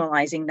you're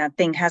visualizing, that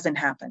thing hasn't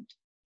happened.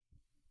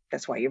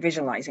 That's why you're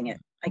visualizing it.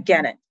 I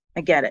get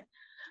it.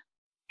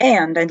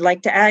 And I'd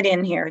like to add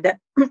in here that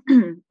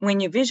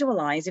when you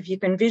visualize, if you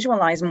can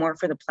visualize more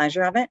for the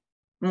pleasure of it,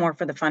 more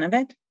for the fun of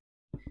it,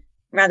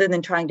 rather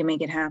than trying to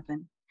make it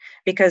happen.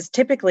 Because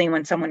typically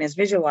when someone is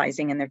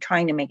visualizing and they're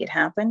trying to make it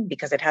happen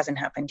because it hasn't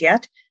happened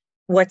yet,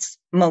 what's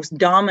most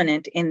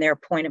dominant in their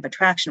point of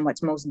attraction,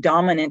 what's most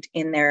dominant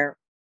in their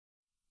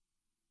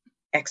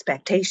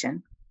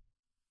expectation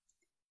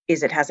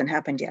is it hasn't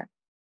happened yet.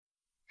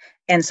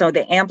 And so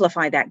they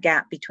amplify that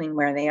gap between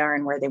where they are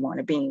and where they want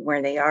to be,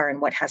 where they are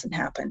and what hasn't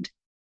happened.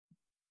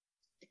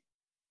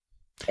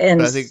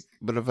 And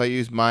but if I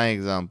use my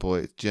example,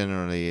 it's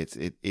generally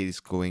it is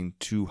going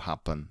to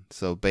happen.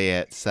 So be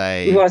it,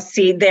 say, well,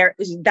 see,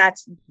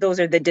 those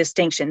are the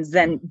distinctions.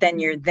 Then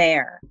you're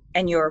there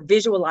and you're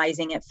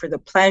visualizing it for the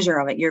pleasure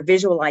of it. You're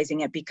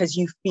visualizing it because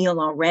you feel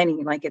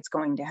already like it's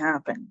going to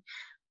happen.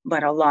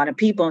 But a lot of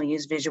people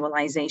use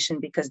visualization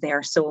because they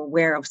are so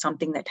aware of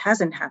something that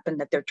hasn't happened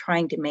that they're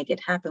trying to make it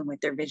happen with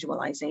their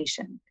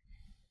visualization.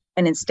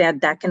 And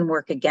instead, that can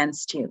work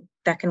against you.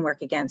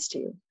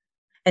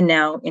 And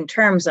now, in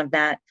terms of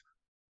that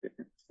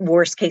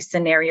worst case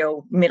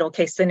scenario, middle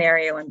case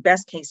scenario, and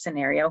best case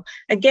scenario,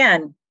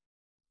 again,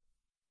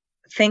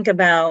 think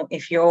about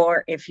if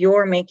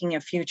you're making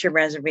a future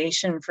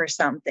reservation for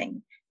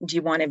something, do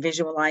you want to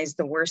visualize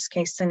the worst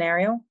case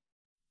scenario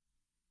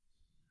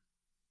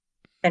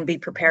and be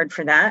prepared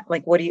for that?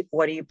 Like, what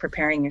are you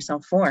preparing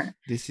yourself for?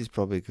 This is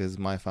probably because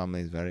my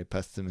family is very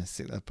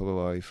pessimistic. That's probably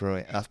why we throw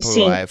it. That's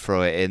probably why I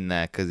throw it in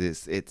there,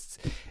 because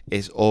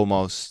it's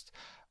almost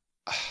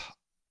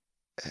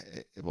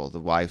well, the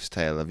wife's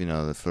tale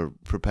of for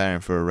preparing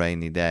for a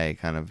rainy day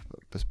kind of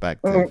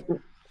perspective.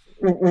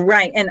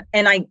 Right. And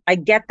I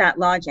get that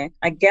logic.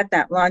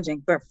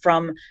 But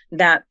from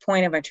that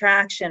point of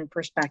attraction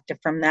perspective,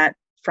 from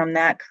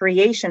that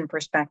creation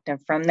perspective,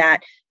 from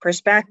that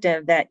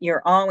perspective that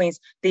you're always,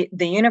 the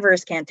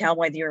universe can't tell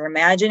whether you're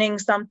imagining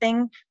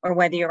something or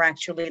whether you're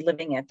actually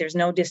living it. There's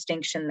no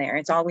distinction there.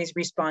 It's always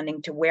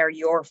responding to where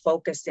your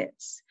focus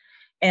is.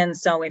 And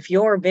so if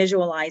you're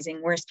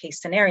visualizing worst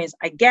case scenarios,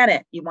 I get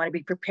it. You want to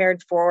be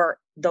prepared for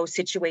those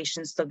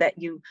situations so that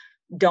you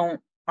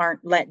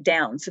aren't let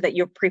down, so that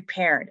you're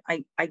prepared.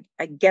 I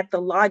get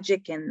the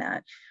logic in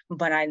that,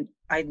 but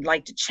I'd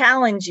like to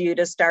challenge you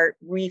to start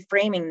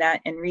reframing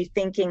that and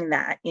rethinking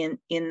that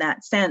in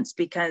that sense,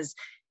 because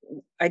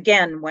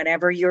again,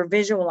 whatever you're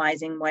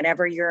visualizing,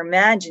 whatever you're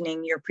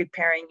imagining, you're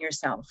preparing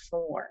yourself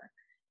for.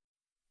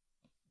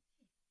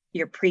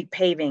 You're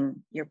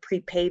pre-paving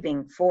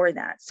for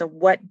that. So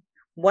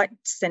what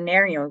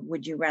scenario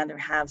would you rather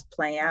have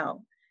play out?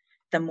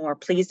 The more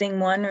pleasing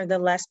one or the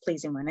less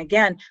pleasing one?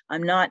 Again,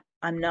 I'm not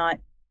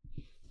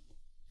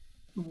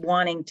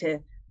wanting to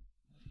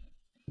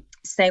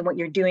say what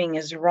you're doing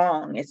is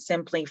wrong. It's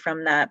simply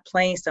from that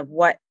place of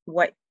what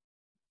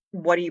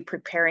are you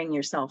preparing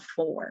yourself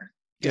for?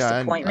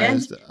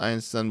 Disappointment? Yeah, I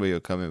understand where you're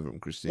coming from,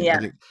 Christine.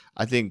 Yeah.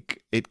 I think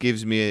it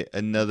gives me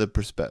another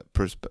perspective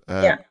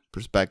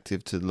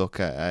to look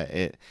at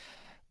it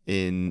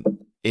in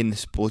the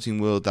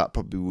sporting world. That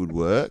probably would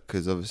work,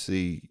 because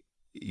obviously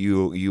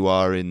you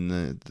are in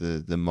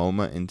the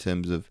moment in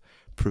terms of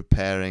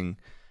preparing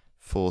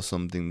for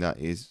something that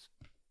is,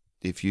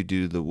 if you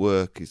do the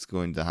work, it's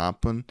going to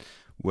happen.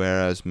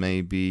 Whereas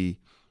maybe,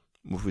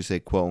 if we say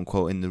quote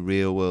unquote, in the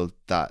real world,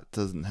 that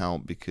doesn't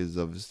help, because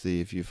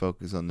obviously if you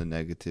focus on the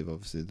negative,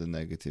 obviously the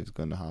negative is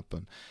going to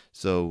happen.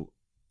 So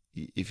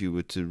if you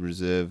were to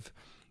reserve,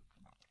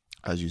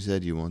 as you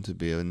said, you want to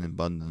be in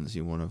abundance,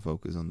 you want to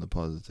focus on the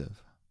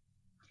positive.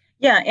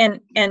 Yeah, and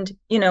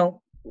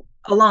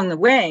along the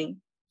way,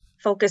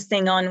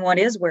 focusing on what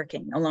is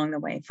working along the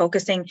way,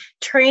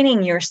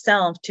 training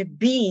yourself to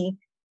be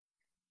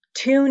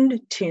tuned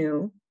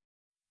to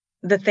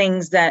the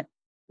things that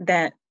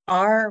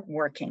are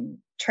working,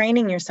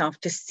 training yourself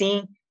to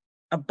see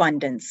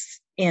abundance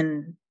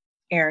in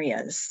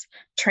areas,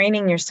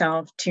 training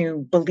yourself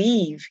to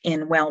believe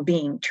in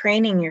well-being,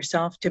 training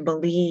yourself to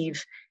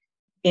believe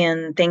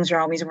in things are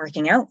always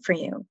working out for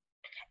you,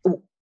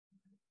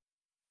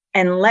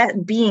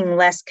 and being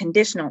less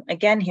conditional.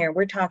 Again, here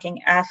we're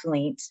talking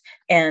athletes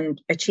and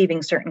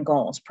achieving certain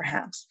goals,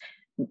 perhaps.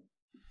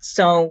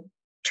 So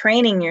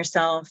training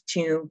yourself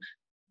to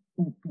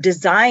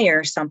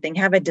desire something,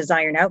 have a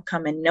desired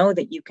outcome, and know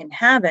that you can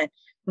have it,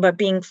 but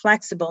being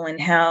flexible in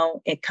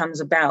how it comes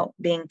about,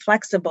 being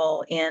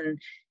flexible in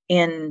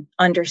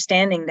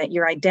understanding that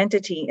your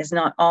identity is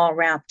not all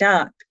wrapped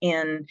up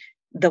in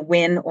the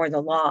win or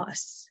the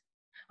loss,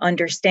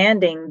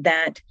 understanding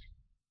that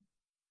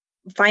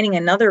finding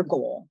another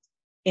goal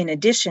in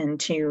addition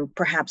to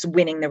perhaps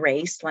winning the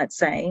race, let's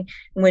say,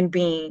 would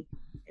be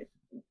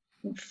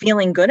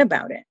feeling good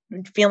about it,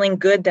 feeling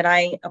good that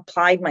I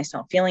applied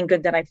myself, feeling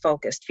good that I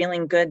focused,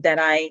 feeling good that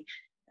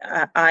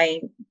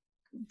I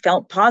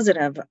felt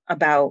positive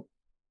about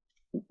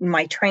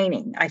my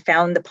training. I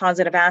found the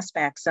positive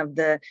aspects of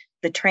the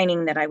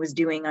training that I was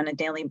doing on a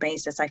daily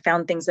basis. I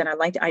found things that I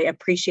liked. I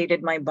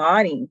appreciated my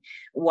body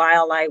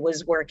while I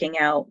was working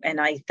out, and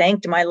I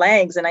thanked my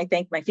legs and I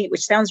thanked my feet,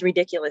 which sounds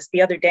ridiculous.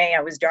 The other day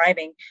I was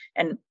driving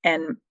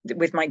and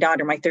with my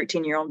daughter, my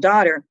 13-year-old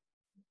daughter.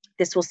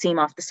 This will seem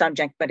off the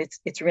subject, but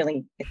it's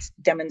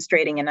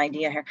demonstrating an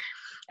idea here.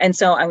 And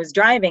so I was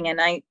driving,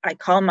 and I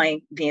call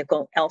my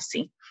vehicle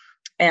Elsie,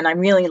 and I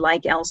really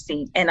like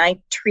Elsie, and I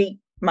treat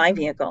my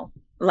vehicle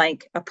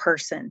like a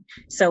person.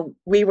 So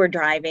we were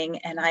driving,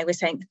 and I was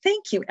saying,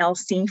 thank you,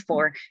 Elsie,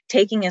 for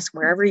taking us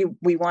wherever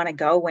we want to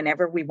go,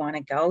 whenever we want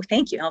to go.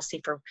 Thank you,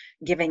 Elsie, for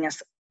giving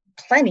us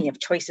plenty of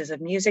choices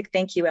of music.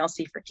 Thank you,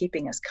 Elsie, for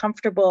keeping us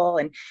comfortable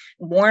and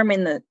warm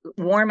in the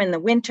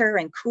winter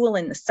and cool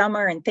in the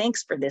summer. And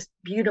thanks for this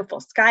beautiful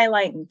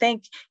skylight. And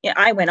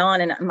I went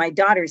on, and my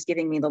daughter's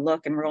giving me the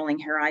look and rolling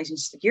her eyes. And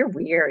she said, "You're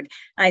weird."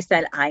 I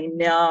said, "I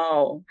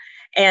know."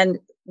 And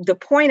the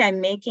point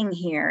I'm making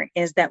here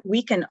is that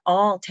we can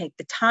all take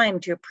the time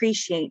to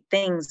appreciate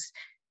things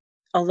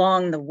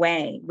along the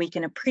way. We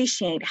can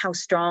appreciate how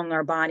strong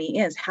our body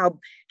is, how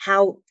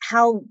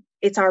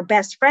it's our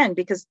best friend.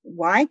 Because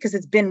why? Because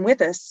it's been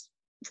with us.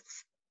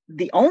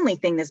 The only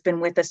thing that's been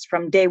with us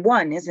from day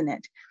one, isn't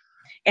it?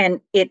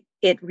 And it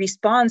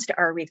responds to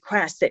our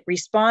requests. It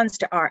responds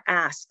to our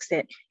asks.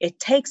 It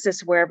takes us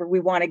wherever we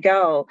want to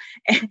go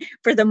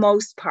for the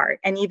most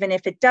part. And even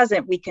if it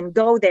doesn't, we can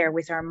go there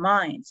with our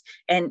minds.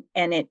 And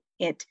it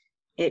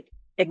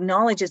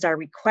acknowledges our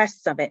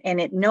requests of it, and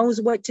it knows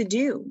what to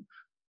do.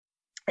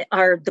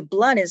 The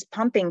blood is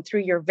pumping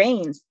through your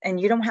veins,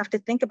 and you don't have to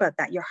think about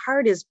that. Your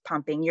heart is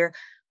pumping, your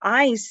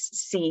eyes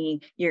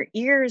see, your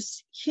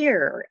ears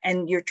hear,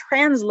 and you're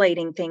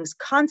translating things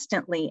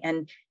constantly,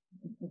 and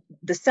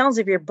the cells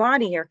of your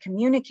body are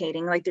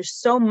communicating. Like, there's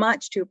so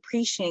much to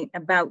appreciate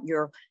about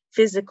your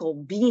physical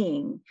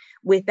being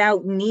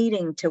without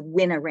needing to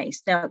win a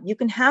race. Now, you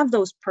can have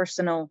those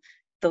personal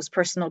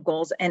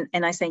goals, and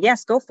I say,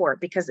 yes, go for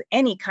it, because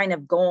any kind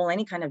of goal,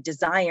 any kind of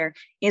desire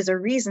is a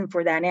reason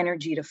for that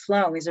energy to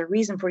flow, is a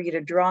reason for you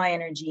to draw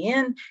energy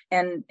in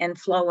and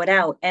flow it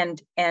out.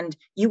 And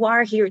you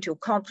are here to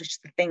accomplish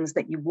the things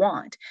that you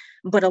want.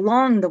 But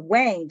along the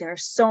way, there are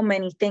so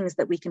many things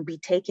that we can be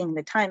taking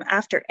the time.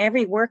 After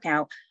every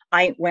workout,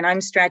 when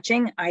I'm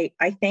stretching, I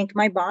thank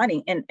my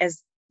body. And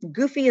as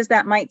goofy as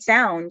that might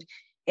sound,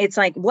 it's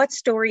like, what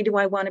story do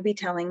I want to be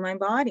telling my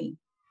body?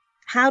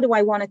 How do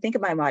I want to think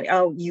of my body?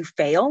 Oh, you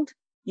failed.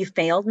 You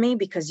failed me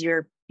because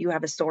you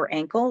have a sore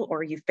ankle,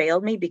 or you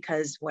failed me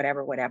because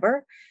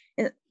whatever.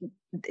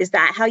 Is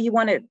that how you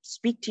want to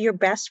speak to your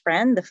best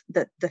friend?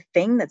 The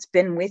thing that's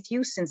been with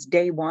you since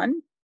day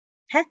one?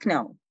 Heck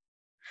no.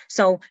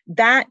 So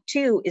that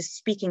too is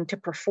speaking to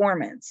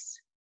performance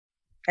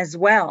as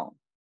well.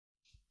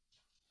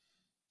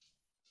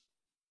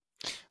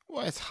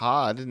 Well, it's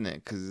hard, isn't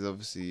it? Because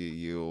obviously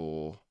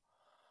you're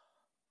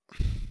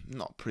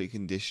not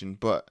preconditioned,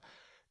 but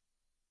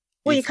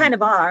well, you kind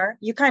of are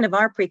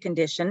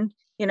preconditioned.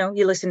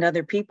 You listen to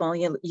other people,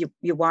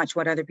 you watch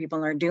what other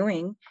people are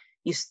doing,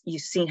 you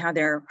see how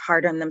they're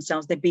hard on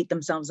themselves, they beat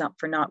themselves up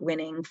for not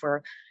winning,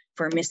 for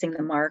missing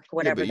the mark,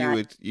 whatever. Yeah,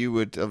 but you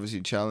would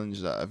obviously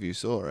challenge that if you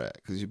saw it,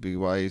 because you'd be,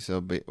 why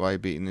are you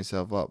beating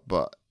yourself up?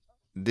 But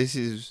this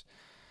is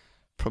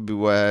probably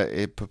where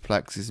it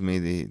perplexes me,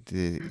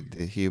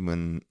 the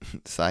human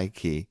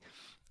psyche,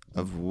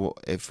 of what,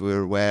 if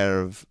we're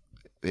aware of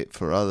it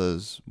for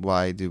others,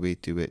 why do we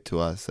do it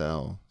to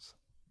ourselves?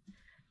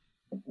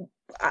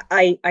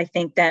 I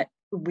think that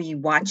we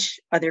watch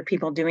other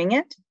people doing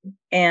it,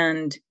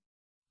 and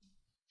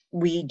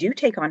we do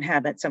take on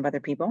habits of other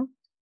people,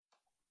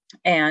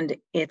 and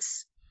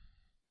it's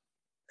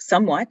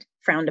somewhat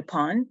frowned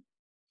upon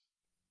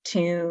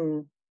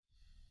to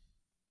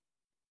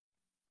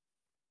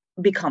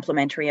be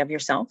complimentary of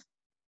yourself,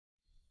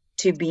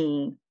 to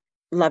be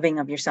loving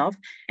of yourself.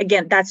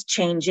 Again, that's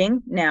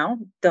changing now.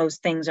 Those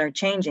things are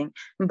changing,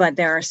 but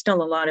there are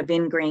still a lot of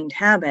ingrained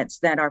habits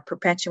that are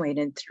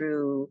perpetuated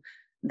through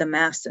the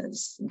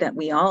masses that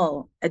we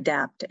all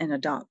adapt and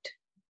adopt.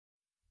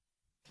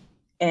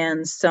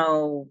 And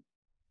so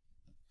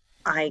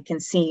I can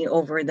see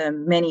over the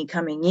many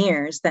coming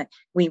years that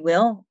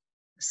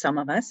some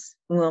of us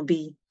will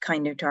be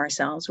kinder to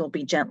ourselves, will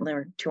be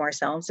gentler to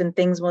ourselves, and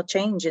things will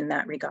change in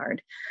that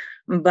regard.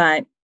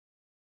 But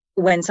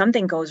when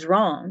something goes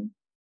wrong,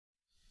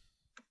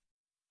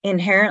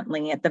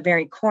 inherently at the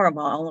very core of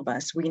all of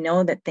us, we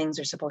know that things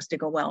are supposed to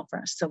go well for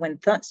us. So when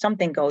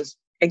something goes,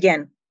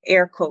 again,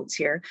 air quotes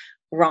here,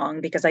 wrong,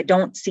 because I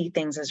don't see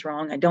things as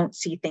wrong, I don't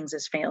see things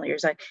as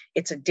failures,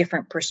 it's a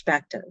different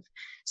perspective.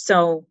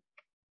 So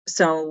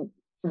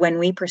when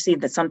we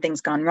perceive that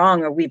something's gone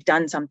wrong or we've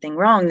done something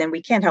wrong, then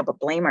we can't help but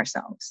blame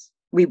ourselves.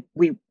 We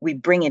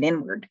bring it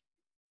inward,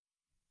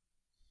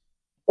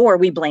 or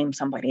we blame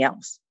somebody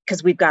else,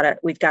 because we've got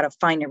to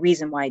find a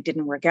reason why it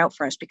didn't work out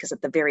for us, because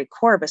at the very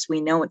core of us,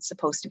 we know it's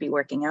supposed to be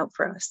working out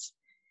for us.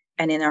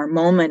 And in our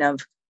moment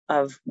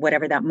of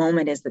whatever that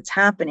moment is that's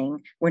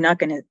happening, we're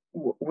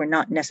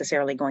not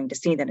necessarily going to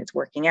see that it's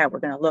working out. We're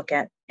going to look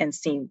at and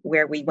see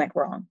where we went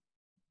wrong,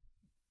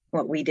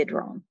 what we did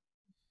wrong.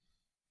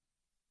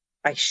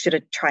 I should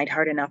have tried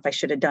hard enough. I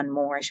should have done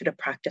more. I should have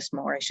practiced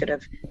more. I should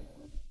have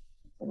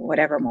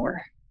whatever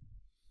more.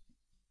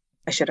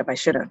 I should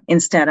have,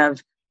 instead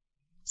of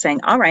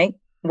saying, all right,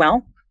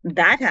 well,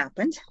 that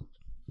happened.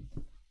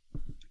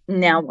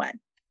 Now what?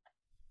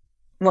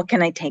 What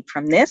can I take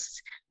from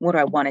this? What do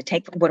I want to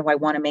take? What do I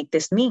want to make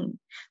this mean?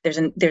 There's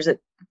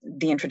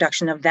the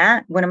introduction of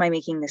that. What am I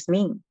making this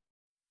mean?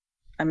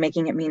 I'm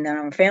making it mean that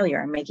I'm a failure.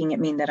 I'm making it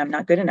mean that I'm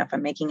not good enough.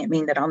 I'm making it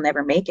mean that I'll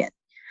never make it.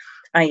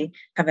 I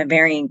have a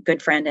very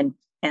good friend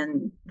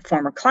and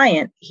former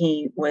client.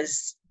 He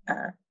was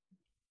a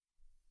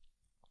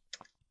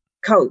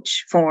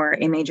coach for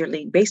a Major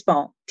League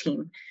Baseball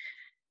team.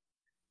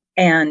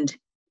 And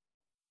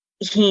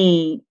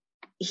he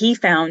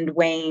found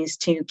ways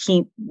to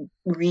keep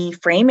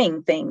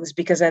reframing things,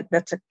 because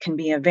that can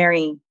be a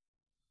very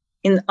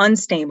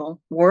unstable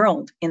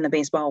world in the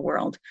baseball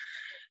world.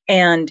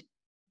 And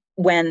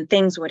when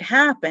things would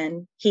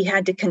happen, he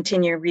had to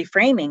continue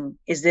reframing.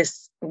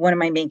 What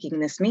am I making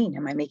this mean?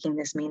 Am I making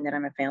this mean that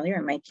I'm a failure?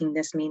 Am I making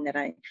this mean that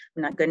I'm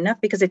not good enough?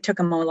 Because it took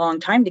him a long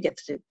time to get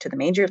to the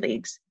major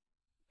leagues.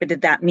 But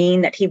did that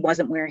mean that he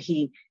wasn't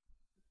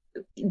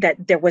that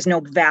there was no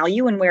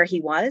value in where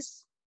he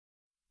was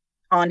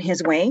on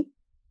his way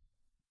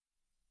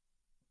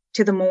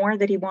to the more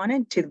that he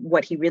wanted, to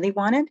what he really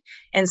wanted?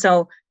 And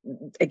so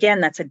again,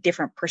 that's a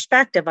different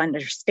perspective.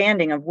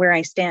 Understanding of where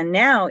I stand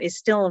now is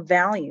still a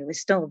value, is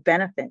still a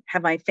benefit.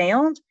 Have I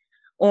failed,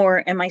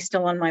 or am I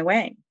still on my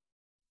way?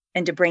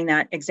 And to bring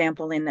that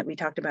example in that we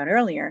talked about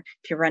earlier,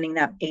 if you're running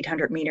that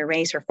 800-meter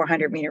race or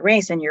 400-meter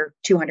race and you're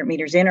 200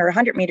 meters in or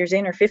 100 meters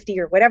in or 50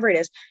 or whatever it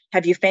is,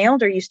 have you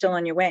failed, or are you still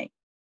on your way?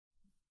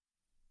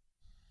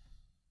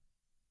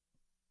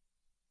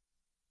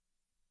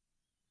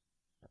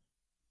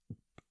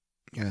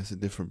 Yeah, it's a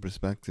different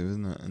perspective,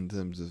 isn't it? In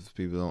terms of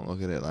people don't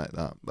look at it like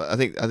that. But I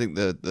think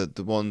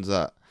the ones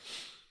that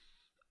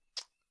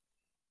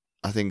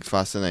I think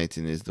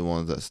fascinating is the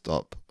ones that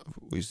stop.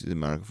 We use the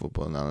American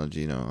football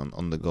analogy,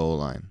 on the goal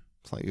line.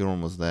 It's like, you're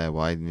almost there.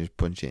 Why didn't you just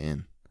punch it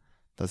in?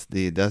 That's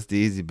the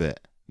easy bit.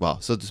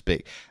 Well, so to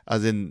speak.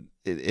 As in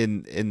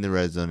the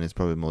red zone, it's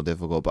probably more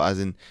difficult. But as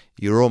in,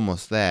 you're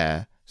almost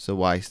there. So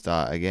why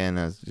start again?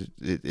 I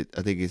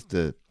think it's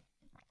the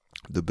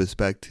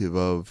perspective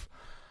of,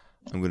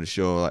 I'm going to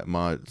show like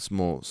my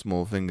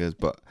small fingers,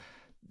 but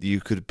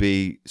you could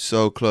be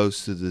so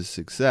close to the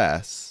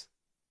success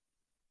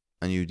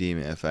and you deem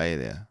it a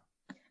failure.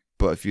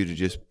 But if you'd have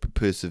just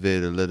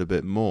persevered a little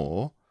bit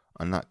more,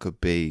 and that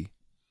could be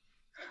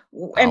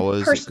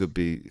hours, it could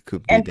be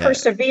and days.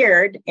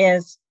 Persevered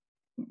is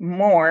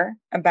more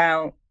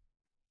about,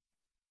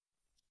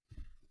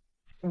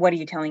 what are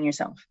you telling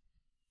yourself?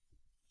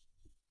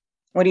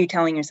 What are you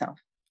telling yourself?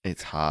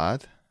 It's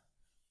hard.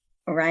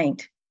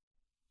 Right.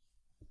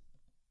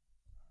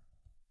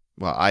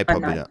 Well, I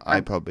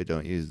probably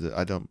don't use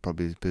I don't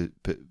probably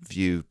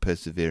view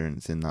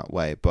perseverance in that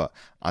way, but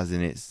as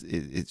in it's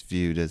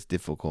viewed as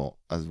difficult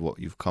as what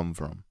you've come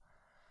from.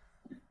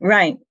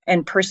 Right.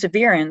 And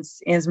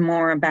perseverance is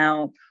more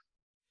about,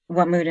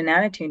 what mood and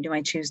attitude do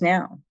I choose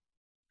now?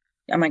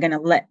 Am I going to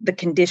let the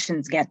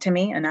conditions get to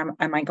me? And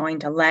am I going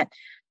to let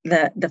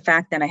the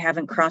fact that I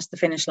haven't crossed the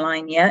finish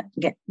line yet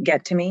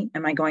get to me?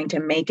 Am I going to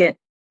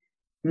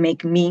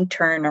make me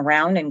turn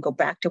around and go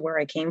back to where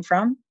I came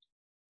from?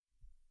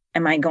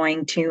 Am I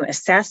going to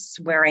assess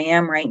where I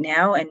am right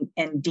now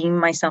and deem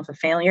myself a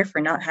failure for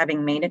not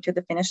having made it to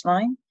the finish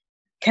line?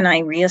 Can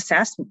I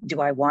reassess? Do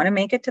I want to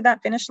make it to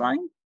that finish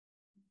line?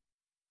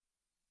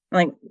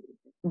 Like,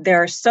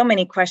 there are so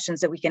many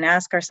questions that we can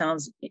ask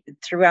ourselves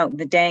throughout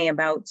the day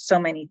about so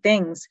many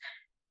things.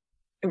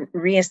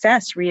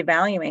 Reassess,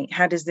 reevaluate.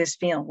 How does this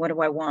feel? What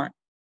do I want?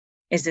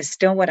 Is this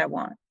still what I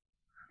want?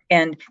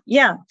 And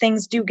yeah,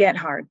 things do get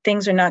hard.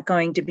 Things are not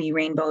going to be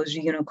rainbows,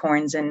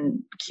 unicorns,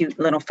 and cute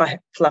little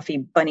fluffy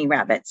bunny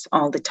rabbits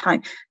all the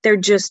time. They're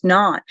just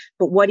not.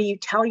 But what do you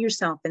tell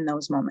yourself in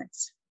those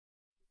moments?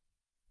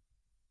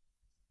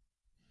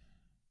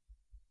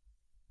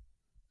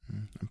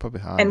 I'm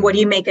probably harder. And what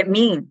do you make it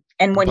mean?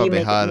 And what do you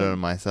make it mean? Probably harder on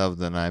myself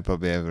than I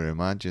probably ever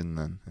imagined.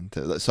 Then,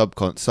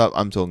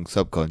 I'm talking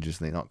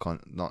subconsciously,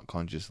 not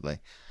consciously.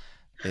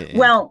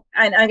 Well,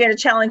 and I got to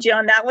challenge you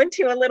on that one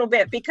too a little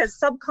bit, because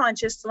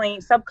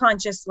subconsciously,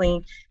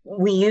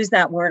 we use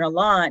that word a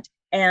lot.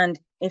 And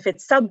if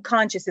it's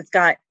subconscious,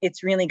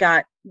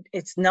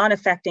 it's not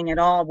affecting at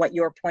all what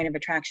your point of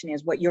attraction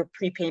is, what you're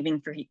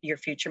pre-paving for your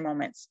future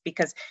moments.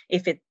 Because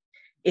if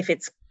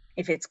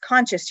it's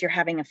conscious, you're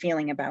having a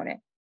feeling about it.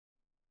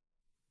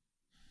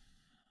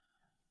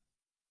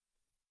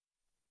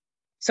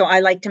 So I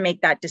like to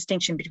make that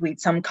distinction between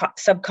some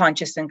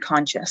subconscious and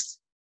conscious.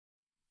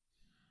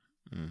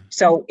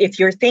 So if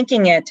you're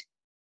thinking it,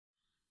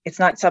 it's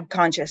not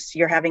subconscious.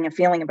 You're having a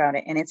feeling about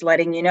it, and it's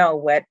letting you know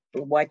what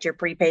you're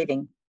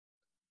pre-paving,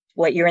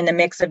 what you're in the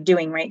mix of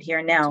doing right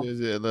here now. So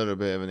is it a little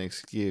bit of an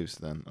excuse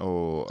then,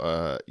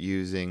 or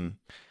using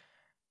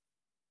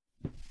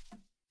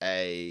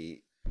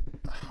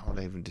how would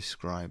I even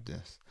describe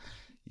this?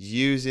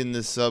 Using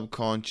the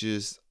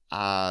subconscious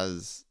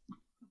as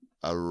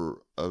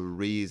a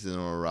reason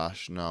or a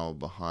rationale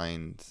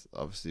behind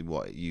obviously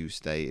what you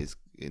state is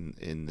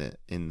in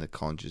the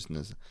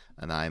consciousness,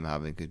 and I'm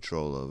having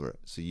control over it.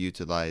 So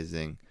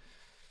utilizing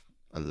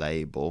a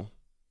label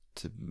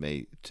to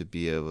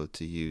be able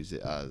to use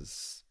it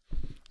as,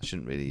 I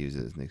shouldn't really use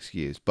it as an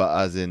excuse, but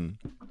as in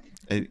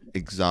an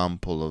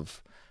example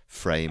of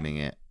framing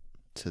it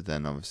to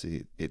then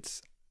obviously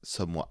it's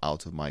somewhat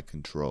out of my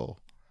control.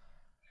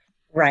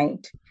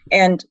 Right.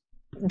 And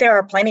there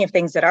are plenty of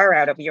things that are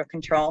out of your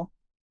control.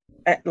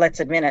 Let's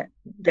admit it.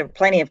 There are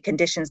plenty of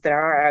conditions that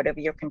are out of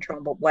your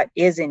control, but what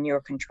is in your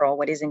control,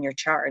 what is in your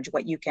charge,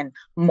 what you can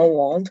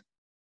mold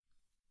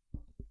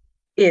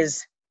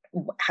is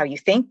how you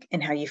think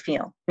and how you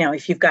feel. Now,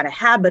 if you've got a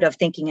habit of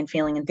thinking and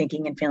feeling and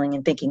thinking and feeling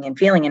and thinking and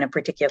feeling in a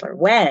particular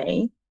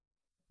way,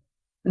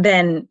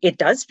 then it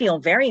does feel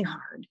very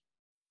hard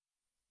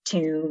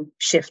to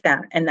shift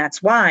that. And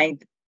that's why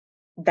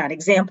that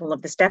example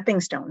of the stepping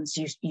stones,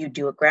 you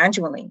do it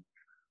gradually.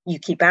 You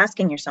keep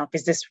asking yourself,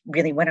 is this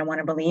really what I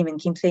want to believe, and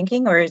keep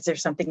thinking, or is there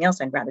something else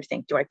I'd rather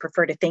think? Do I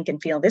prefer to think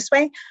and feel this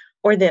way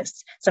or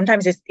this?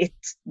 Sometimes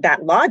it's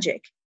that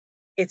logic.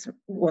 It's,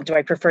 well, do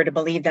I prefer to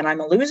believe that I'm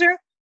a loser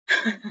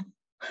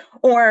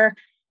or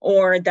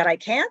that I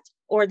can't,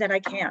 or that I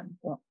can?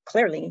 Well,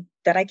 clearly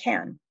that I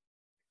can.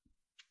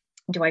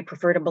 Do I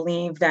prefer to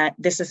believe that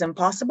this is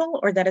impossible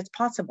or that it's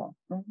possible?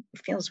 Well, it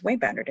feels way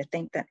better to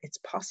think that it's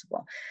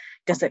possible.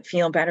 Does it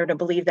feel better to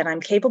believe that I'm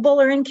capable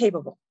or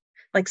incapable?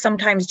 Like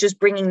sometimes just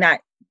bringing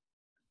that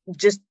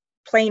just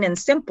plain and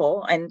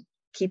simple, and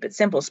keep it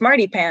simple,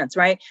 smarty pants,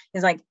 right?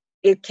 It's like,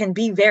 it can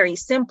be very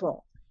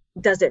simple.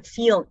 Does it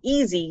feel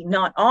easy?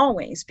 Not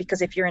always,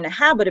 because if you're in a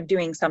habit of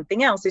doing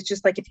something else, it's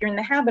just like if you're in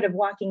the habit of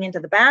walking into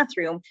the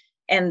bathroom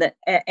and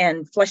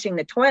flushing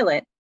the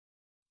toilet,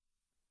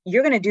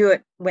 you're going to do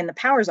it when the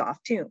power's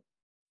off too.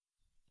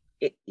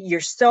 You're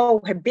so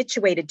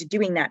habituated to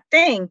doing that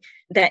thing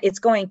that it's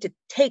going to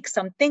take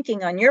some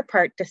thinking on your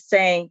part to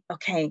say,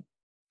 okay,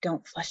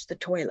 don't flush the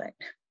toilet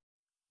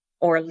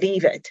or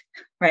leave it,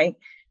 right?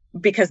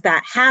 Because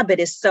that habit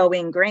is so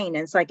ingrained.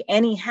 And it's like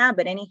any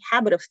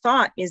habit of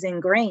thought is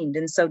ingrained.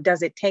 And so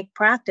does it take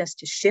practice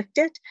to shift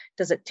it?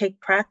 Does it take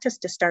practice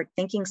to start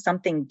thinking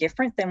something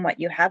different than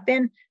what you have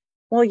been?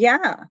 Well,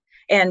 yeah.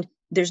 And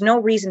there's no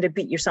reason to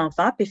beat yourself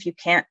up if you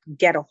can't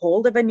get a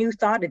hold of a new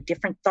thought, a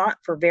different thought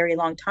for a very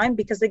long time.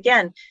 Because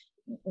again,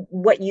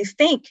 what you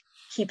think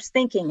keeps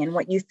thinking, and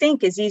what you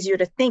think is easier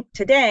to think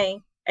today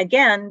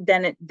again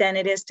than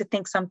it is to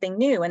think something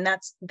new. And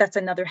that's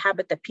another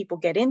habit that people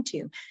get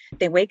into.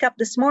 They wake up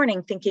this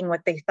morning thinking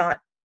what they thought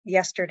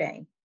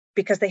yesterday,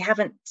 because they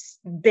haven't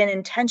been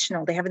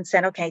intentional. They haven't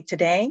said, okay,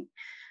 today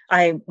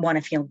I want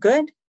to feel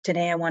good.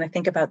 Today I want to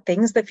think about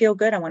things that feel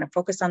good. I want to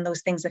focus on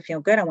those things that feel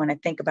good. I want to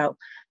think about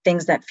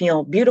things that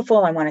feel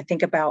beautiful. I want to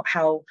think about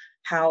how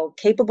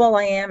capable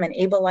I am and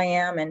able I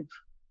am. And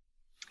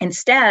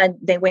instead,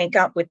 they wake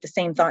up with the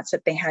same thoughts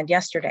that they had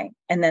yesterday.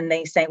 And then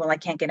they say, well, I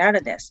can't get out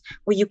of this.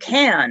 Well, you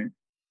can.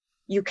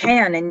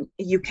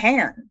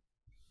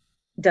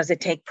 Does it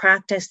take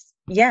practice?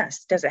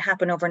 Yes. Does it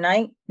happen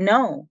overnight?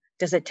 No.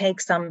 Does it take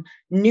some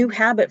new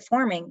habit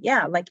forming?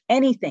 Yeah, like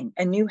anything,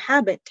 a new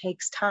habit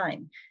takes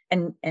time.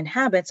 And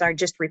habits are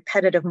just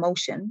repetitive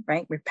motion,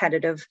 right?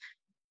 Repetitive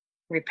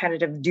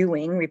repetitive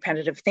doing,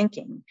 repetitive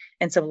thinking.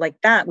 And so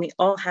like that, we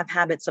all have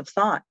habits of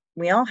thought.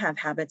 We all have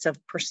habits of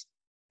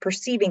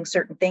perceiving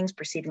certain things,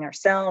 perceiving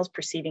ourselves,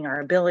 perceiving our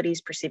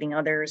abilities, perceiving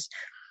others.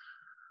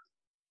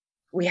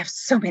 We have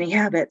so many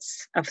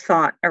habits of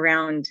thought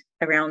around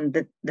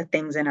the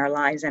things in our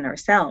lives and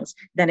ourselves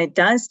that it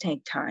does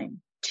take time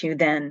to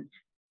then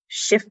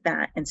shift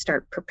that and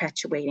start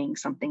perpetuating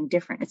something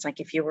different. It's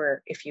like if you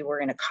were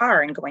in a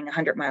car and going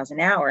 100 miles an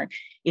hour,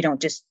 you don't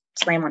just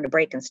slam on the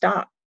brake and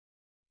stop.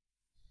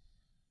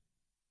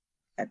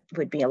 That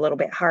would be a little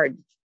bit hard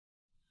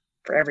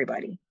for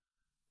everybody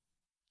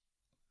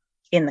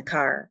in the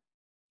car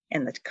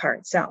and the car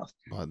itself.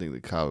 Well, I think the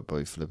car would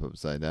probably flip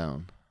upside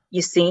down.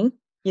 You see,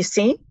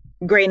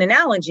 great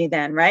analogy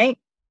then, right?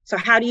 So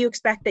how do you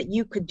expect that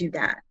you could do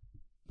that?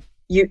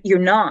 You're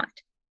not,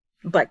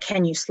 but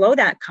can you slow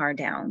that car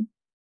down?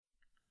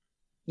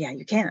 Yeah,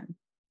 you can.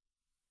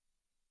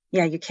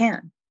 Yeah, you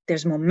can.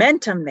 There's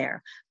momentum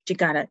there,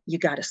 but you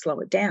gotta slow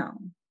it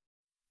down.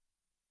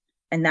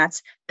 And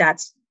that's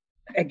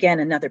again,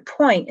 another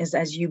point is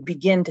as you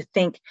begin to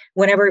think,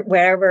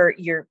 wherever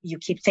you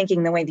keep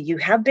thinking the way that you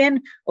have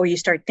been, or you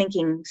start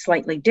thinking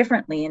slightly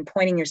differently and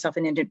pointing yourself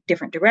in a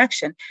different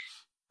direction,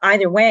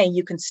 either way,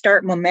 you can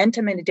start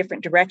momentum in a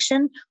different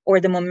direction, or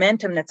the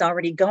momentum that's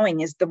already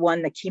going is the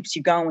one that keeps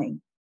you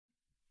going.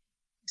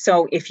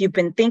 So if you've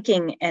been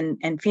thinking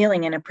and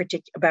feeling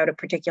about a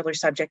particular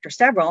subject or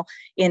several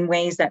in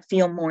ways that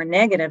feel more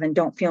negative and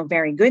don't feel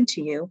very good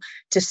to you,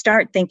 to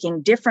start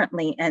thinking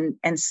differently, and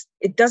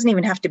it doesn't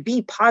even have to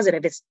be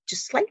positive. It's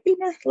just slightly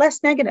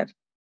less negative.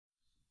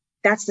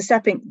 That's the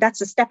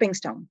stepping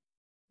stone.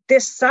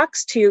 This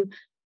sucks to,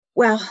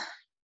 well,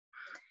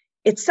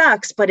 it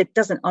sucks, but it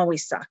doesn't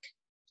always suck,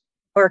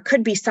 or it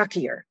could be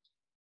suckier.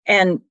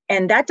 And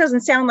that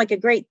doesn't sound like a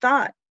great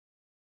thought.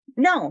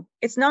 No,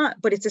 it's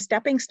not, but it's a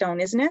stepping stone,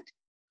 isn't it?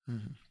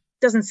 Mm-hmm.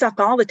 Doesn't suck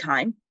all the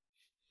time.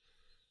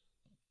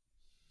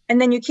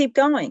 And then you keep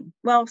going.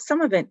 Well,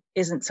 some of it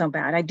isn't so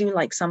bad. I do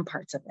like some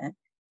parts of it.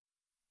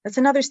 That's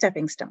another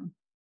stepping stone.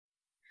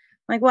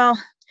 Like, well,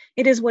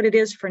 it is what it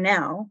is for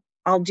now.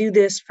 I'll do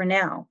this for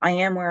now. I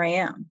am where I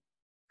am.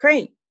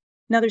 Great.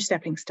 Another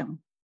stepping stone.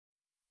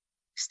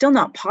 Still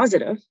not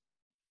positive,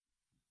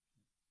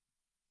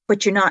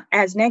 but you're not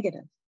as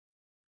negative.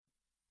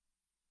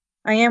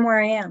 I am where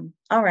I am.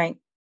 All right.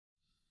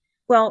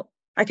 Well,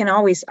 I've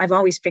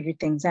always figured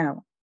things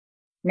out.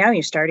 Now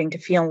you're starting to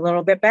feel a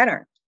little bit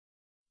better.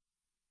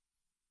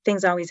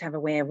 Things always have a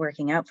way of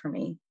working out for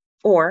me.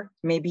 Or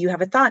maybe you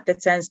have a thought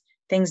that says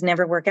things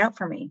never work out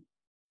for me.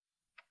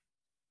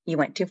 You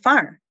went too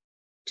far.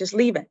 Just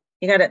leave it.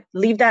 You got to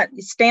leave that,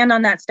 stand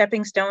on that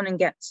stepping stone and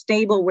get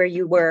stable where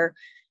you were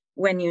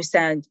when you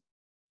said,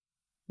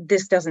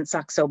 this doesn't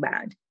suck so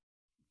bad.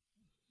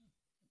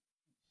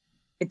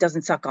 It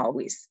doesn't suck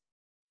always.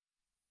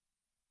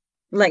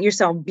 Let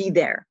yourself be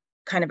there,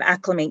 kind of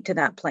acclimate to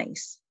that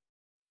place.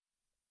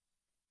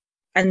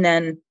 And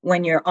then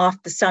when you're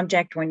off the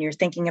subject, when you're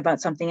thinking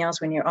about something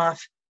else, when you're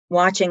off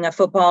watching a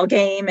football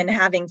game and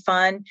having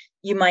fun,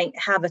 you might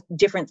have a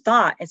different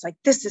thought. It's like,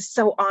 this is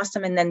so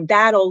awesome. And then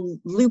that'll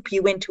loop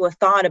you into a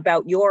thought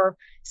about your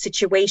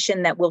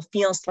situation that will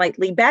feel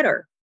slightly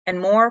better and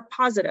more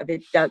positive.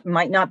 It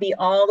might not be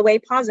all the way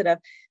positive.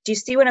 Do you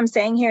see what I'm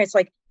saying here? It's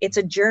like, it's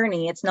a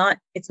journey. It's not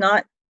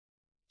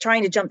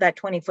trying to jump that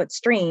 20-foot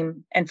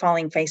stream and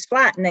falling face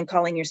flat and then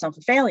calling yourself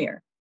a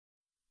failure.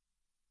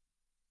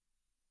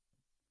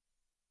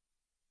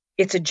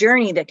 It's a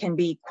journey that can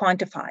be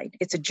quantified.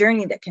 It's a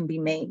journey that can be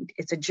made.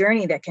 It's a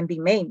journey that can be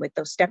made with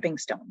those stepping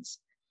stones.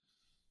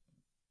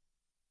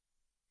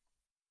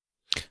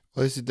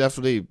 Well, this has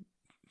definitely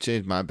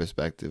changed my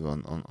perspective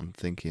on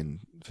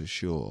thinking for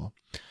sure.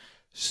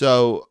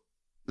 So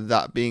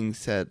that being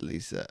said,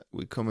 Lisa,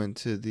 we come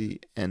into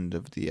the end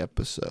of the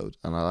episode,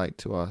 and I like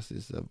to ask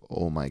this of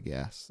all my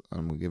guests,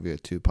 and we'll give you a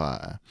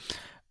two-parter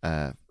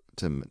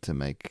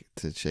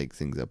to shake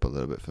things up a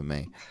little bit for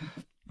me.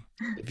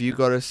 If you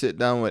got to sit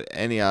down with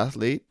any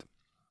athlete,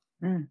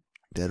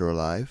 dead or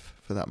alive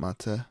for that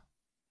matter,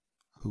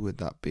 who would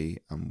that be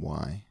and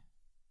why?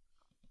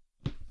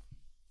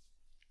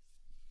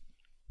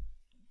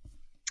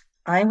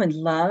 I would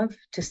love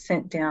to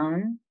sit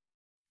down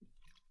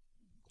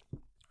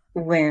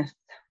with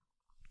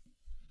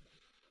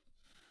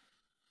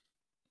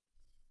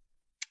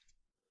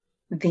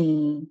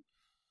the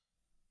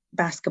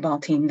basketball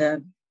team,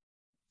 the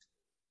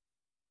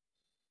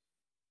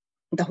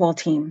whole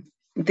team.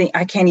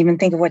 I can't even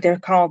think of what they're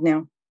called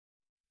now.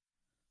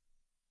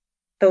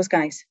 Those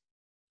guys.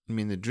 You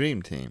mean the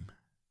dream team?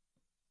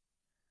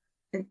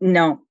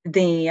 No,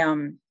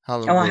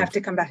 I'll have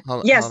to come back.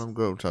 Yes. Harlem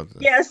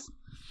Globetrotters.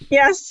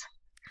 Yes.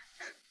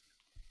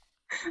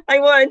 I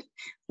would.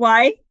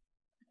 Why?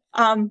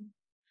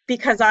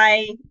 Because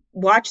I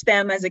watched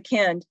them as a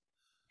kid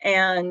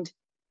and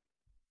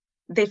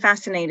they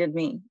fascinated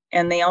me,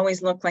 and they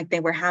always looked like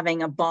they were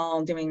having a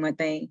ball doing what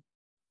they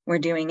were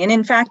doing. And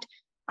in fact,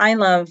 I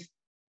love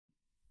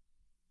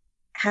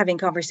having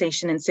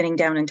conversation and sitting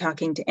down and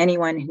talking to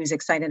anyone who's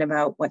excited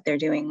about what they're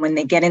doing. When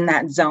they get in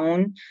that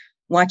zone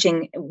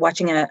watching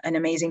an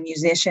amazing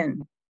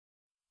musician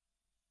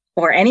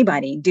or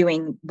anybody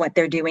doing what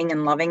they're doing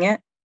and loving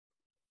it.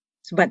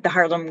 But the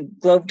Harlem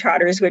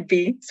Globetrotters would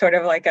be sort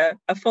of like a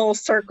full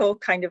circle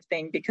kind of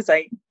thing, because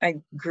I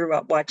grew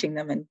up watching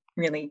them and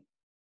really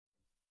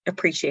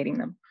appreciating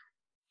them.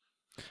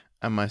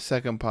 And my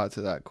second part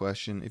to that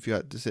question, if you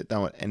had to sit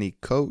down with any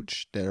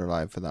coach, dead or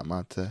alive for that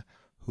matter,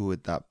 who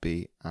would that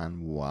be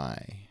and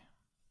why?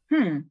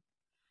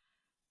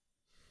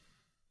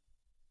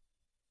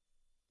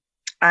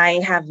 I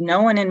have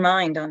no one in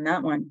mind on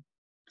that one.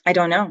 I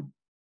don't know.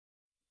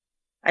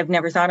 I've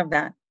never thought of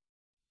that.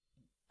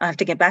 I'll have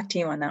to get back to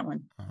you on that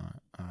one. All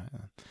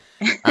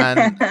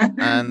right.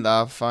 And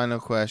our final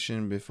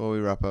question before we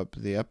wrap up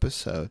the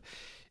episode.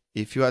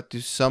 If you had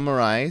to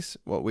summarize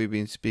what we've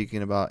been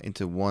speaking about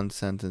into one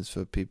sentence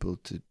for people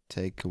to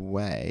take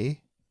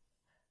away,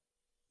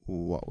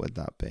 what would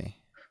that be?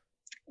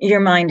 Your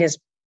mind is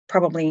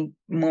probably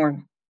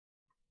more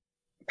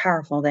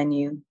powerful than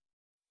you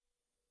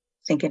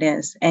think it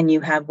is, and you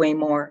have way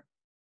more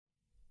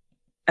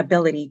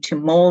ability to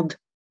mold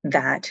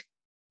that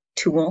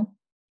tool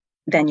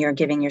than you're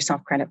giving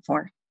yourself credit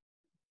for.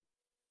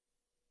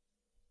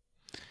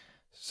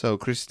 So,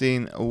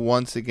 Christine,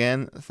 once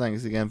again,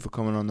 thanks again for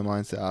coming on the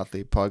Mindset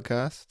Athlete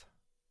podcast.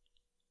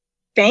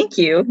 Thank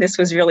you. This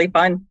was really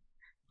fun.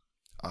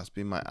 It's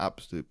been my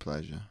absolute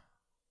pleasure.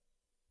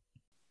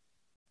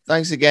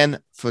 Thanks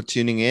again for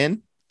tuning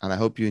in, and I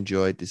hope you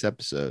enjoyed this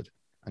episode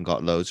and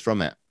got loads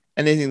from it.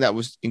 Anything that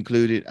was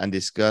included and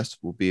discussed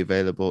will be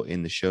available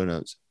in the show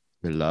notes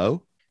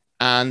below.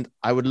 And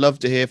I would love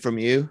to hear from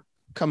you.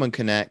 Come and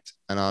connect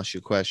and ask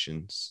your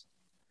questions.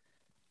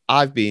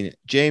 I've been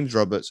James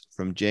Roberts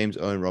from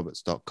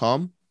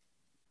jamesowenroberts.com.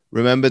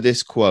 Remember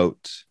this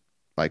quote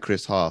by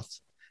Chris Harth.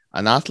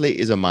 An athlete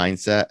is a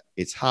mindset.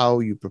 It's how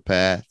you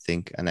prepare,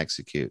 think, and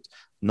execute,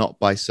 not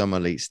by some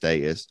elite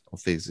status or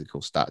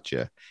physical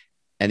stature.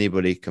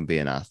 Anybody can be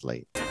an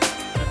athlete.